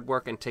through hard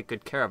work and take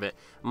good care of it.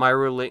 Am I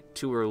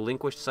to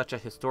relinquish such a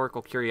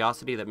historical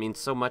curiosity that means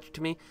so much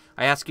to me?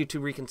 I ask you to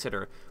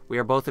reconsider. We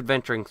are both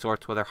adventuring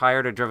sorts, whether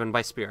hired or driven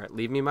by spirit.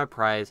 Leave me my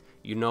prize.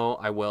 You know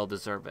I well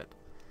deserve it.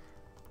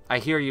 I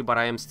hear you, but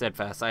I am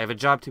steadfast. I have a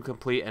job to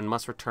complete and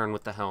must return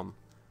with the helm.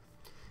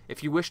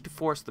 If you wish to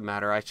force the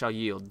matter, I shall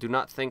yield. Do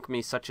not think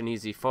me such an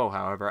easy foe,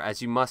 however,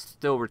 as you must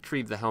still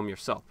retrieve the helm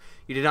yourself.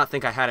 You did not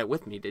think I had it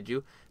with me, did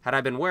you? Had I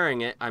been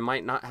wearing it, I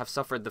might not have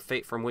suffered the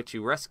fate from which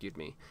you rescued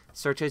me.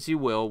 Search as you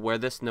will, where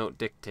this note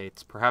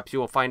dictates. Perhaps you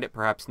will find it,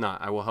 perhaps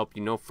not. I will help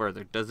you no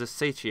further. Does this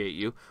satiate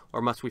you,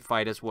 or must we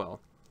fight as well?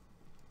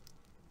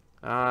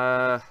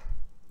 I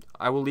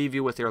will leave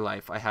you with your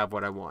life. I have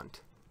what I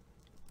want.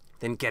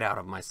 Then get out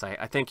of my sight.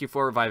 I thank you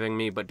for reviving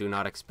me, but do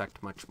not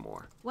expect much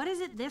more. What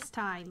is it this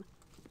time?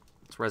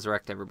 Let's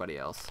resurrect everybody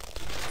else.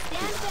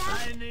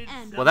 Stand back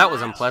and Well, that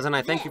was unpleasant.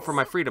 I thank you for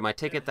my freedom. I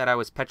take it that I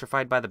was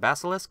petrified by the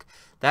basilisk?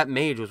 That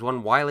mage was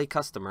one wily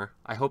customer.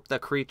 I hope the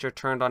creature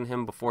turned on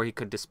him before he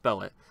could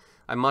dispel it.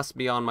 I must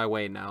be on my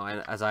way now,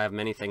 as I have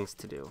many things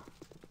to do.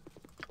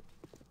 I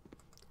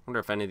wonder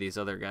if any of these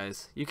other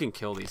guys... You can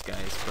kill these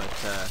guys,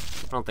 but I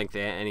don't think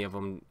any of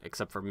them,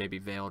 except for maybe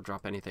Vale,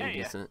 drop anything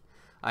decent.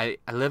 I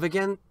live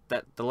again?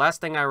 The last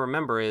thing I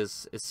remember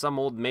is some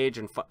old mage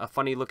and a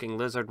funny-looking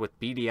lizard with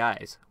beady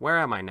eyes. Where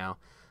am I now?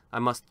 I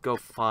must go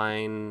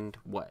find...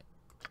 what?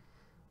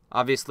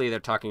 Obviously, they're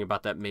talking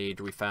about that mage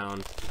we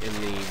found in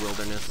the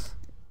wilderness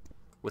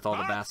with all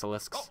the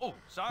basilisks.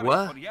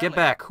 What? Get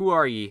back! Who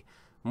are ye?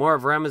 More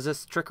of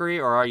Ramesses' trickery,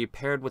 or are you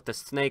paired with that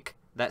snake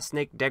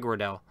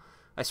Degradel?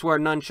 I swear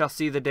none shall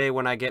see the day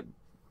when I get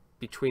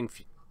between...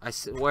 I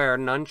swear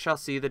none shall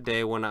see the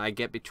day when I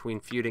get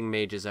between feuding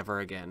mages ever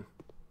again.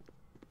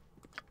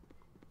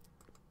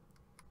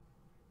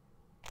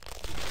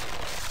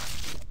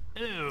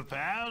 little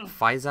pal.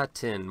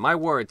 Faizatin. My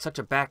word, such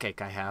a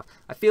backache I have.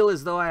 I feel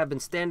as though I have been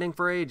standing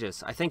for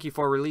ages. I thank you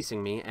for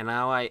releasing me, and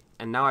now I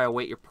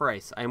await your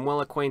price. I am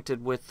well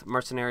acquainted with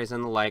mercenaries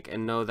and the like,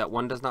 and know that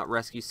one does not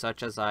rescue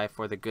such as I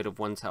for the good of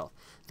one's health.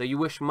 Though you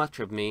wish much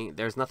of me,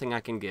 there is nothing I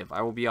can give.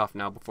 I will be off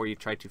now before you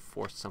try to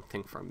force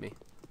something from me.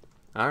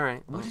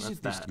 Alright, well, What is that's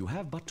it this that. you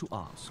have but to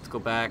ask? Let's go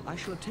back. I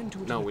shall attend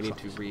to it. No, in a we need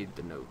to trice. read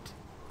the note.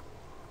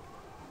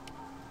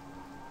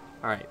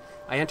 Alright.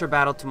 I enter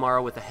battle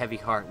tomorrow with a heavy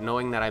heart,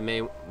 knowing I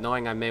may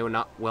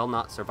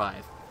not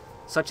survive.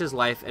 Such is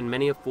life, and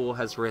many a fool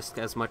has risked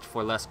as much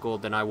for less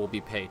gold than I will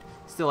be paid.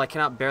 Still, I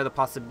cannot bear the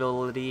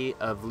possibility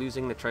of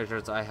losing the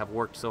treasures I have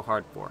worked so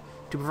hard for.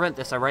 To prevent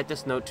this, I write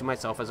this note to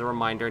myself as a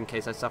reminder in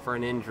case I suffer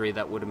an injury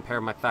that would impair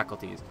my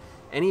faculties.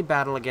 Any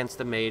battle against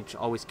a mage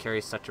always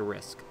carries such a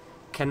risk.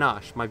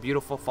 Kanash, my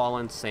beautiful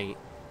fallen saint,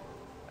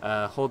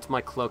 holds my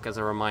cloak as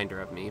a reminder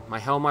of me. My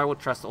helm I will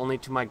trust only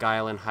to my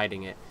guile in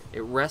hiding it.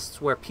 It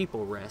rests where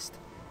people rest,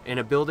 in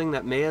a building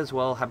that may as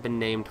well have been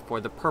named for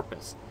the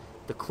purpose.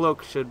 The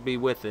cloak should be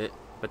with it,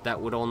 but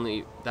that would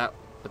only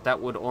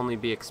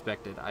be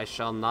expected. I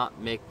shall not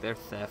make their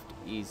theft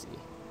easy.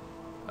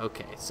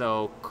 Okay,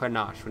 so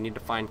Kanash. We need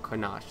to find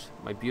Kanash,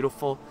 my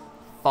beautiful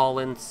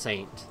fallen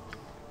saint.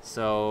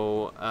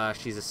 So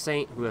she's a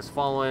saint who has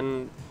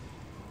fallen.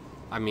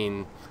 I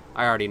mean,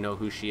 I already know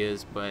who she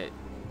is, but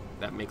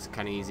that makes it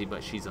kind of easy.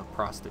 But she's a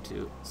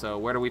prostitute. So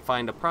where do we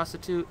find a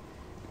prostitute?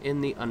 In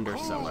the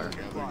undercellar.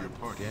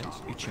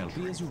 Yes, it shall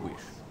be as you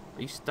wish.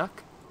 Are you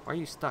stuck? Why are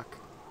you stuck?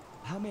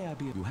 How may I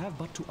be? You have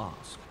but to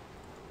ask.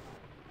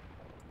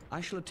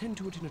 I shall attend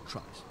to it in a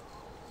trice.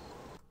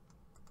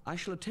 I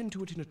shall attend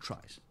to it in a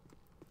trice.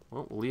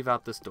 Well, we'll leave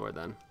out this door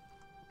then.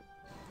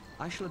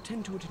 I shall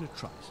attend to it in a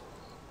trice.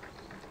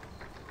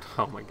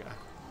 Oh my god.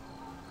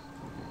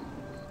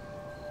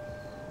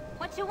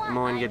 What you want? Come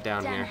on, get I've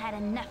down done here. had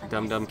enough of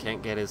Dum Dum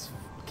this.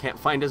 can't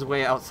find his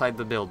way outside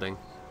the building.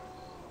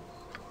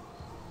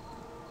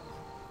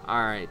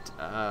 Alright,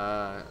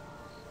 a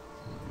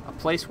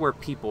place where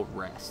people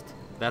rest.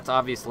 That's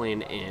obviously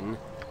an inn.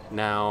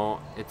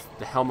 Now, it's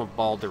the Helm of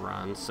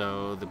Balduran,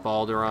 so the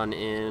Balduran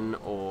Inn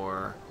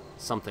or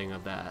something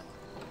of that.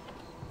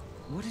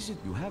 What is it?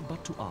 You have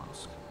but to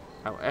ask.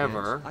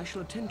 However, Yes, I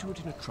shall attend to it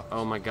in a trice.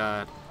 oh my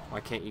god, why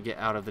can't you get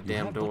out of the You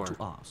damn have door? but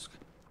to ask.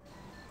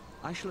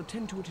 I shall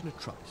attend to it in a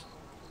trice.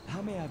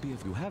 How may I be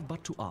of you? Have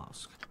but to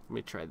ask. Let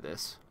me try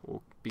this.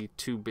 Will be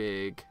too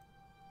big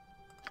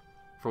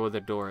for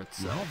the door You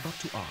itself. have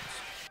but to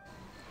ask.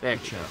 There It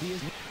we shall go. be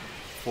as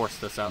Force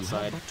this you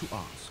outside. have but to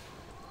ask.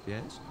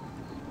 Yes.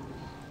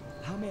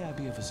 How may I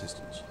be of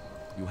assistance?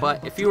 You have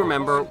But if to you ask.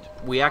 remember,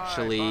 we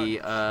actually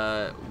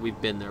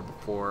we've been there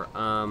before.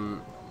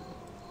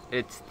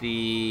 It's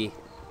the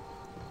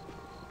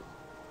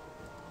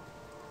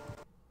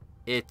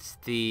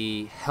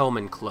Helm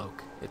and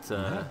Cloak. It's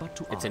have but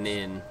to an ask.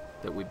 inn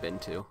that we've been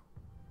to.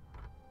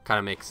 Kind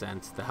of makes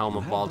sense. The Helm You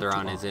of have but to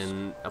Balduran is ask.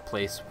 in a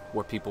place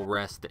where people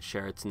rest that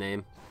share its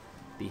name.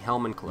 The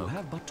Helm and You Cloak.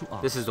 have but to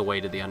ask. This is the way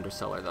to the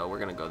undercellar, though. We're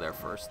gonna go there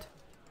first.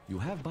 You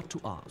have but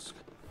to ask.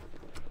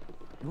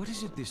 What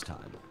is it this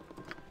time?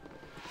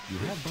 You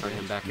have but Turn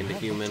him back you into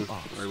have but human, to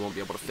ask. or he won't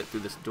be able to fit through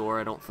this door,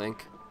 I don't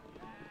think.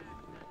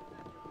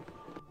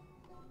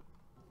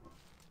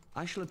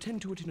 I shall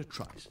attend to it in a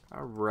trice.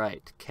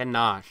 Alright,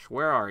 Kanash,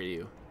 where are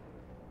you?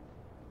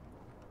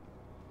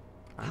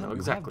 I How know you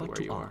exactly have but where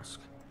to you are. ask.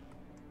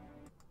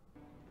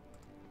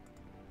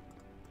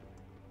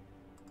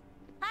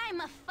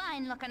 I'm a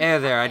fine-looking.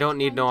 There, I don't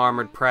need no puppet,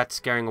 armored prats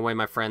scaring away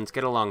my friends.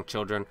 Get along,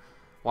 children.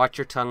 Watch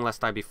your tongue,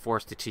 lest I be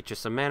forced to teach you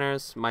some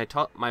manners. My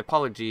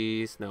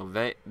apologies. No,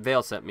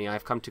 Vale sent me. I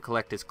have come to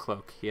collect his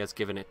cloak. He has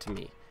given it to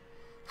me.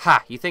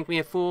 Ha! You think me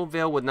a fool?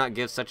 Vale would not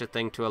give such a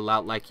thing to a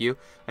lout like you.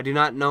 I do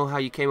not know how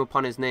you came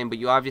upon his name, but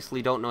you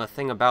obviously don't know a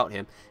thing about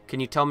him. Can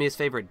you tell me his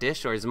favorite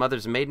dish or his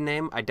mother's maiden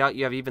name? I doubt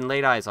you have even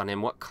laid eyes on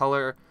him. What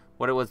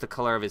it was the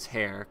color of his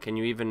hair? Can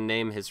you even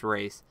name his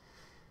race?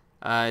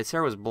 His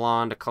hair was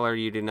blonde, a color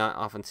you do not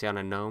often see on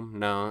a gnome.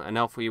 No, an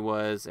elf he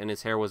was, and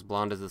his hair was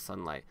blonde as the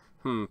sunlight.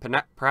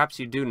 Perhaps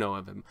you do know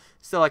of him.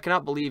 Still, I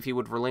cannot believe he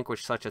would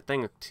relinquish such a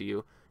thing to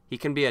you. He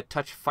can be a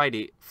touch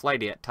flighty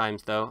at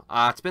times, though.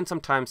 It's been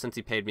some time since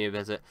he paid me a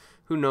visit.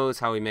 Who knows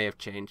how he may have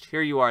changed.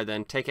 Here you are,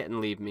 then. Take it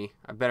and leave me.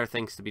 I've better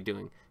things to be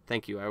doing.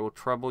 Thank you. I will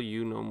trouble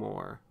you no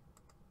more.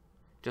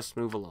 Just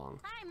move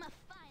along. I'm a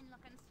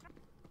fine-looking.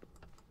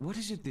 What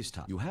is it this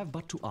time? You have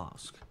but to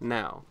ask.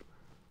 Now,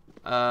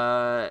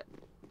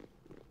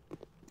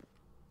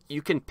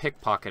 you can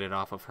pickpocket it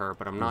off of her,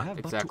 but I'm You not have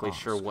but to exactly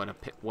sure ask.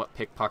 what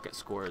pickpocket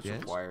score is Yes?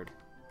 required.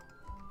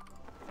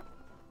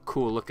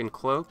 Cool looking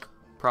cloak,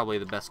 probably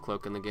the best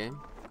cloak in the game.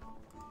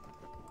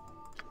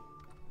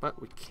 But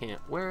we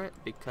can't wear it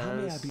How may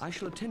I because, be? I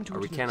shall attend to or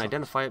it we in a can't trice.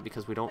 identify it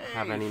because we don't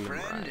have Hey, any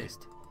friend.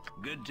 memorized.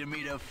 Good to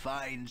meet a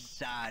fine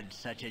sod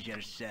such as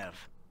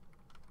yourself.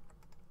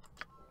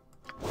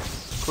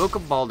 Cloak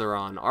of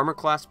Balduran, armor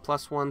class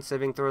 +1,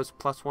 saving throws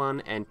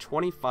 +1, and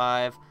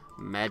 25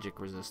 magic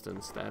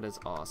resistance. That is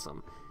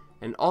awesome.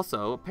 And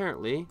also,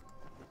 apparently,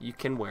 you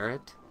can wear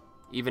it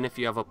even if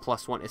you have a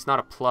 +1, it's not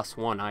a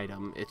 +1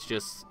 item. It's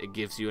just, it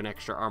gives you an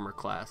extra armor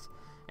class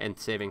and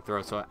saving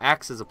throw. So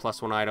axe is a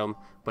 +1 item,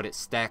 but it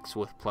stacks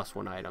with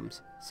 +1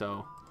 items.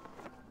 So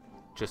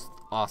just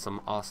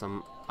awesome,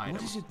 awesome item.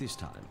 What is it this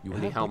time? You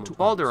And the have Helm but of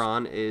to ask.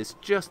 Balduran is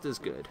just as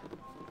good.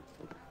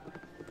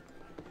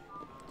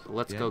 So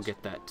let's go Yes?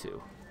 get that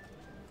too.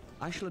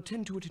 I shall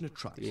attend to it in a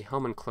trice. The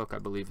Helm and Cloak, I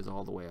believe, is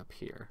all the way up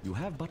here. You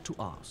have but to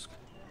ask.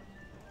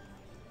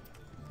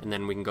 And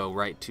then we can go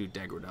right to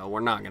Degradel. We're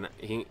not gonna,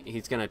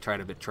 he's gonna try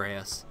to betray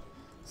us.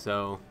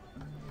 So,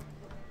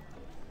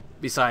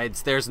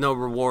 besides, there's no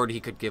reward he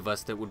could give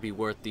us that would be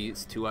worth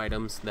these two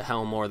items, the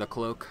Helm or the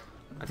Cloak.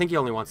 I think he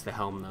only wants the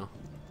Helm though.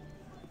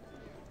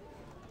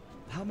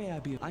 How may I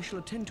be? I shall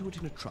attend to it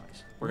in a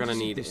trice. We're What gonna is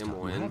it need this time? You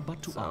Imoen, have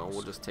but to so ask.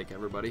 we'll just take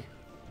everybody.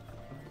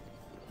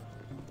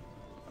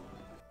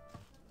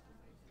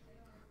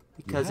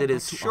 Because have it but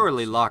is to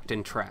surely ask. locked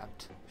and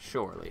trapped.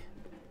 Surely.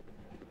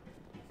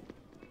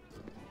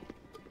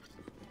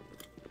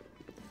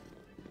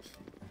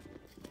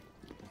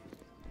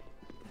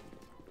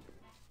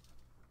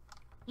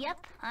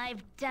 Yep,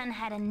 I've done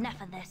had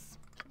enough of this.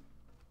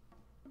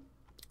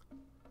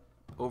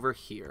 Over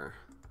here.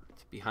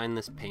 It's behind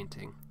this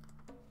painting.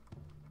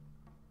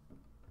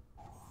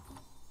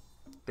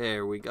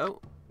 There we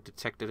go.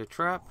 Detected a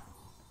trap.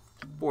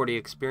 40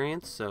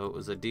 experience, so it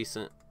was a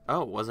decent...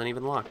 Oh, it wasn't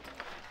even locked.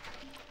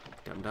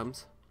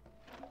 Dum-dums.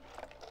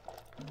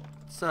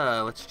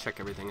 Let's check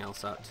everything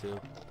else out, too.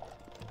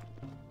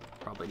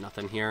 Probably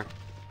nothing here.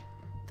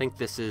 I think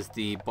this is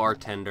the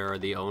bartender or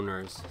the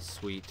owner's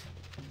suite.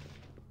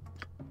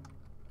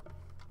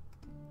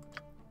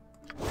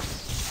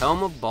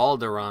 Helm of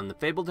Balduran. The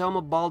fabled Helm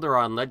of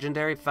Balduran,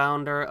 legendary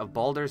founder of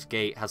Baldur's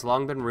Gate, has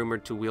long been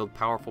rumored to wield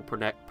powerful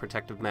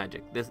protective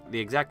magic. The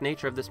exact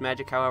nature of this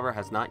magic, however,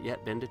 has not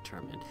yet been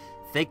determined.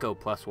 Thaco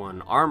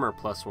 +1, armor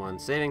 +1,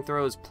 saving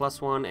throws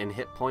 +1, and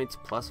hit points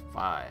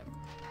 +5.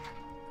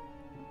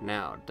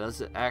 Now, does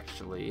it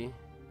actually...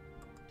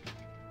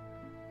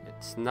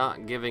 It's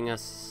not giving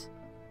us...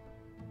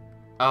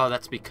 Oh,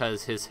 that's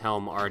because his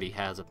helm already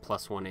has a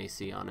 +1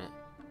 AC on it.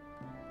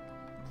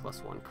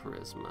 +1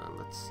 charisma.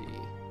 Let's see.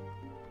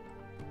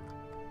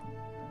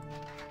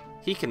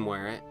 He can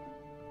wear it,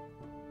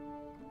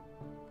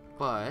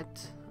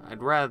 but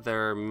I'd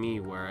rather me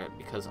wear it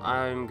because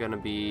I'm gonna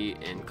be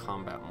in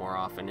combat more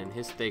often, and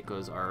his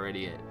Thaco's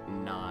already at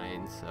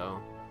 9, so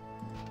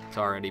it's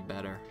already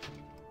better.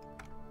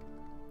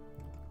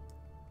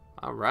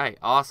 Alright,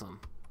 awesome.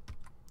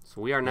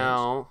 So we are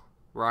now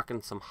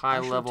rocking some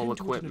high-level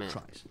equipment.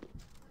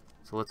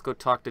 So let's go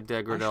talk to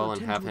Degradel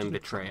and have him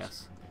betray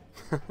us.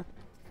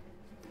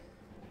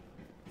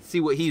 See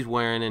what he's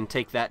wearing and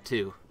take that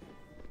too.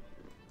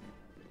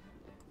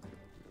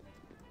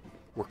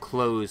 We're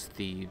clothes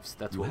thieves.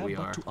 That's what we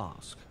are. To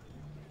ask.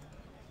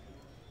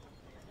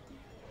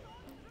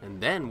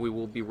 And then we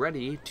will be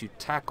ready to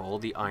tackle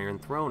the Iron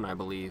Throne, I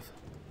believe.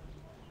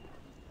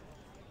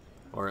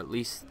 Or at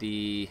least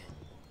the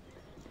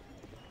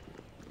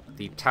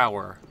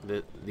tower,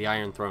 the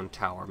Iron Throne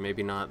tower.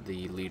 Maybe not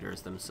the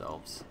leaders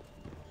themselves.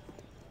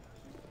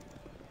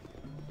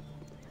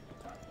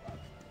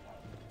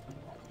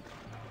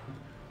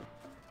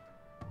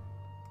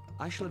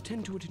 I shall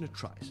attend to it in a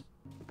trice.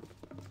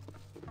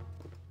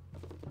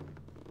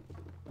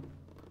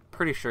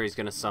 Pretty sure he's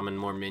gonna summon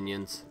more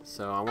minions,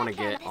 so I want to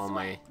get all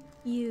my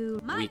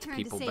weak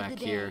people back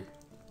here.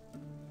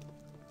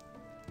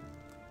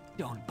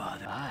 Don't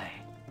bother.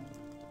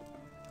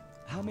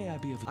 How may I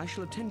be of? I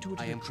shall attend to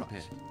it I in am a trice.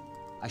 prepared.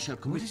 I shall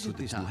What commit is to it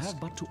the this? You task. have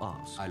but to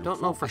ask. I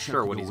don't know for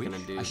sure what he's gonna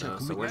do though,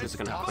 so we're just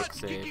gonna quick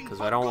save because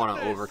I don't want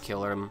to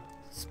overkill him,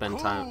 spend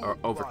time or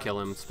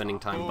overkill him, spending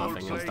time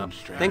buffing and stuff.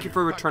 Thank you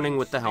for returning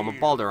with the Helm of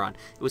Balduran.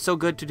 It was so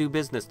good to do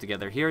business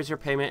together. Here is your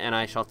payment, and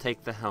I shall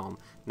take the helm.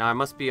 Now I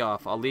must be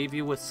off. I'll leave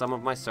you with some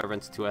of my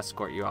servants to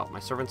escort you out. My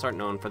servants aren't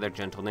known for their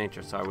gentle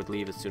nature, so I would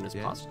leave as soon as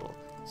possible.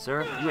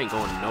 Sir, you ain't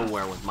going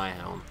nowhere with my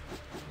helm.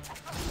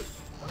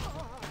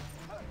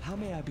 How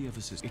may I be of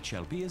assistance? It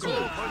shall be as you wish.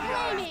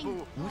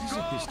 What is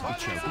it this time?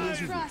 It shall be as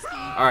you wish.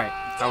 Alright,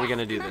 how are we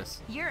gonna do this?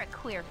 You're a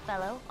queer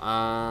fellow.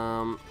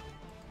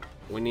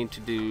 We need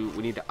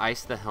to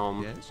ice the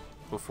helm Yes?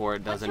 before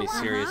it does any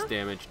serious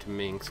damage to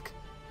Minsk.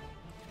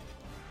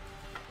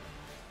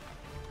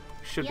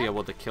 Should be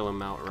able to kill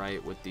him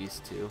outright with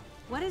these two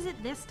What is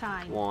it this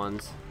time?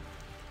 wands.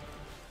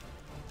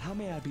 How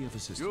may I be of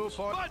assistance? You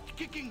for butt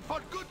kicking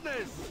for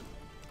goodness.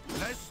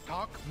 Less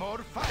talk, more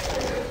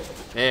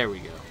fight. There we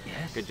go.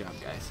 Good job,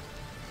 guys.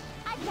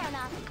 I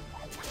cannot.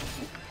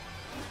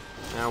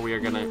 Now we are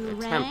gonna You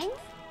attempt rang?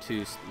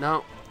 to...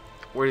 No,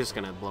 we're just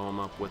gonna blow him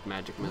up with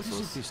magic What is it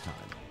missiles. this time?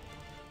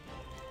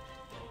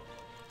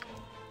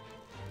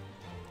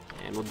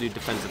 And we'll do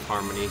defensive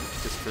harmony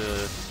just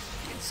to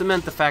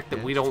cement the fact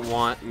that we don't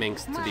want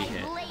Minx to be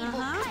hit. Blade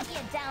will cut you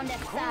down to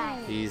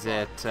size. He's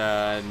at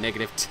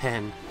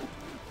 -10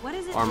 What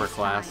is it armor this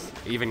class.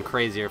 time? Even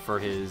crazier for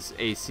his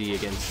AC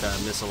against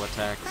missile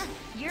attacks.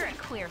 You're a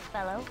queer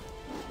fellow.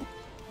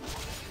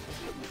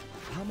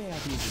 How may I be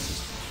of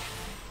assistance?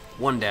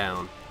 One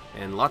down.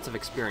 And lots of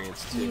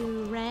experience, too.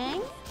 You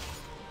rang?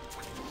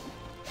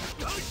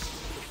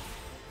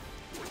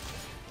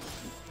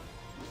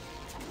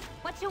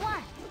 What you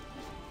want?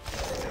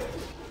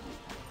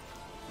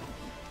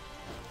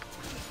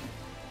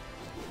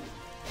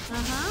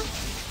 Uh-huh.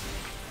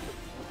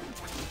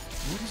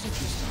 What is it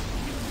this time?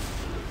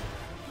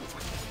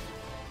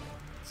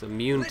 It's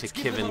immune to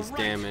Kivin's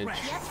damage.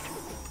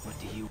 What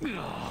do you...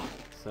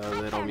 So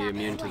it'll be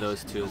immune to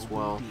those two as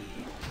well.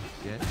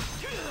 Yes?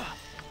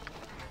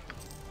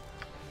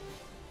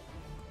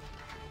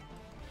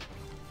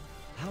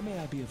 How may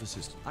I be of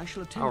assistance? I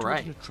shall attend to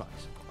it in a trice.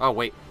 Oh,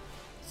 wait.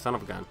 Son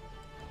of a gun.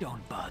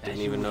 Don't bother.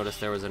 Didn't even notice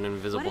there was an What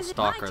invisible is it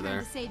my stalker turn there.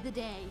 to save the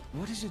day?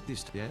 What is it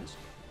this time? Yes?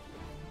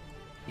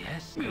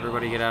 Yes?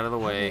 Everybody get out of the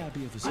How way. may I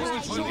be of Alright,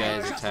 assistance? You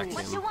guys attack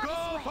What you him. want?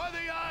 Go for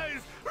the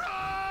eyes!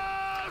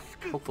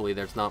 Rask! Hopefully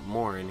there's not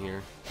more in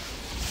here.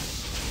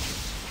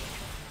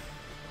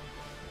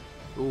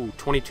 Ooh,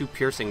 22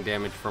 piercing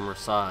damage from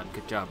Rasad.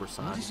 Good job, What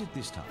Rasad. is it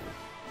this time?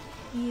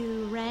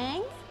 You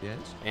rang? Yes?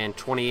 And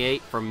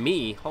 28 from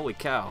me. Holy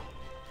cow.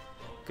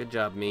 Good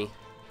job, me.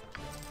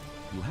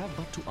 You have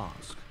but to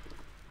ask.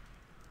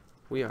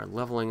 We are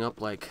leveling up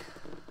like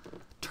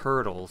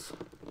turtles.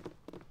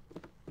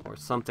 Or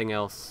something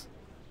else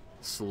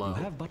slow.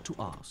 You have but to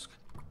ask.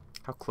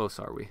 How close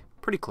are we?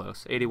 Pretty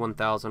close.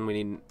 81,000.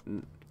 We need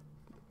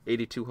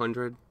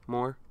 8,200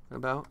 more,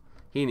 about.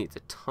 He needs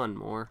a ton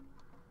more.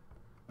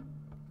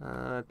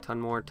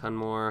 Ton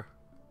more.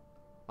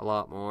 A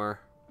lot more.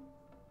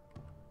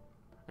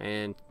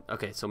 And,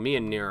 okay, so me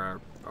and Nira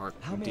are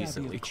How may I be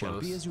decently of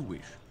close? Be close. as you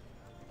wish.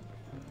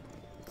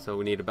 So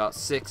we need about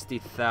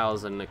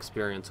 60,000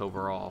 experience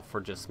overall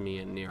for just me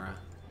and Nira.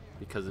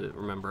 Because,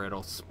 remember,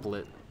 it'll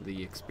split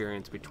the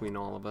experience between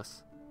all of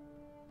us.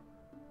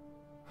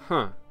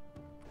 Huh.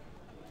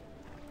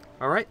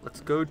 Alright,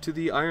 let's go to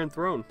the Iron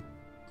Throne.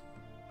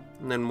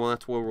 And then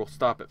that's where we'll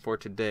stop it for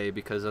today,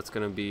 because that's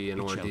going to be an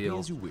It shall be ordeal.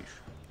 as you wish.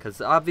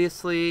 Because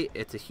obviously,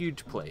 it's a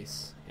huge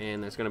place,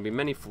 and there's going to be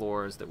many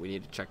floors that we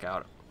need to check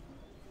out.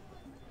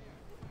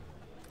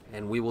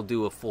 And we will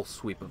do a full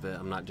sweep of it.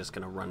 I'm not just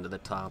going to run to the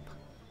top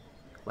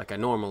like I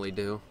normally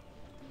do.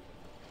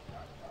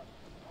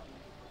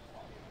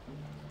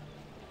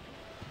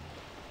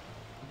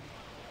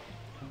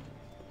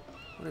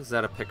 What is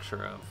that a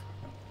picture of?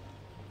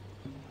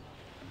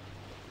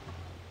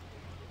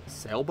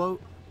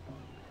 Sailboat?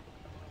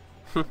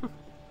 God,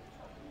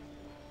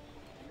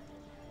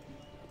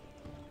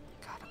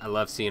 I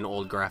love seeing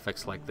old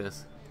graphics like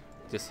this.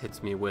 Just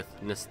hits me with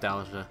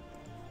nostalgia.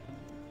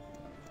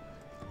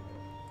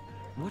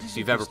 What is If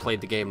you've it ever this time?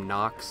 played the game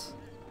Nox,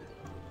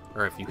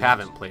 or if you Yes.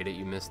 haven't played it,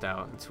 you missed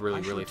out. It's really,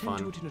 I shall really attend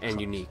to fun it in a and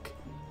trice. unique.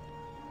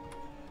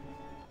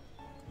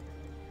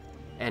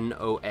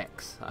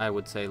 NOX, I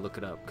would say look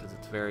it up, because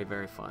it's very,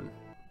 very fun.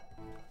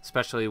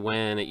 Especially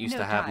when it used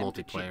to have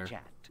multiplayer.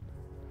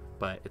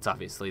 But it's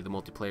obviously, the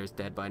multiplayer is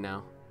dead by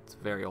now. It's a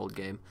very old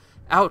game.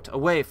 Out!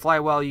 Away! Fly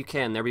while you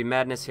can. There be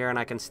madness here and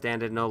I can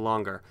stand it no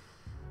longer.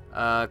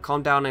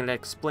 Calm down and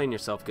explain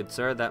yourself, good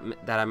sir, that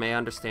I may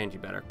understand you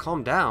better.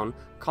 Calm down?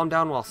 Calm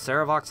down while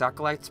Saravox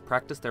acolytes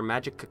practice their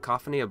magic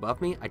cacophony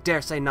above me? I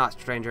dare say not,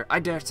 stranger. I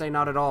dare say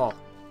not at all.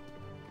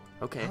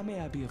 Okay. How may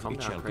I be of Calm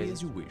it down, shall be crazy.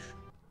 as you wish.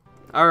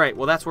 Alright,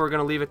 well that's where we're going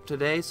to leave it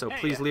today, so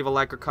please leave a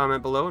like or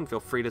comment below and feel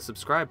free to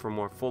subscribe for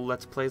more full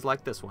Let's Plays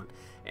like this one.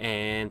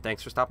 And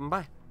thanks for stopping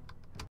by.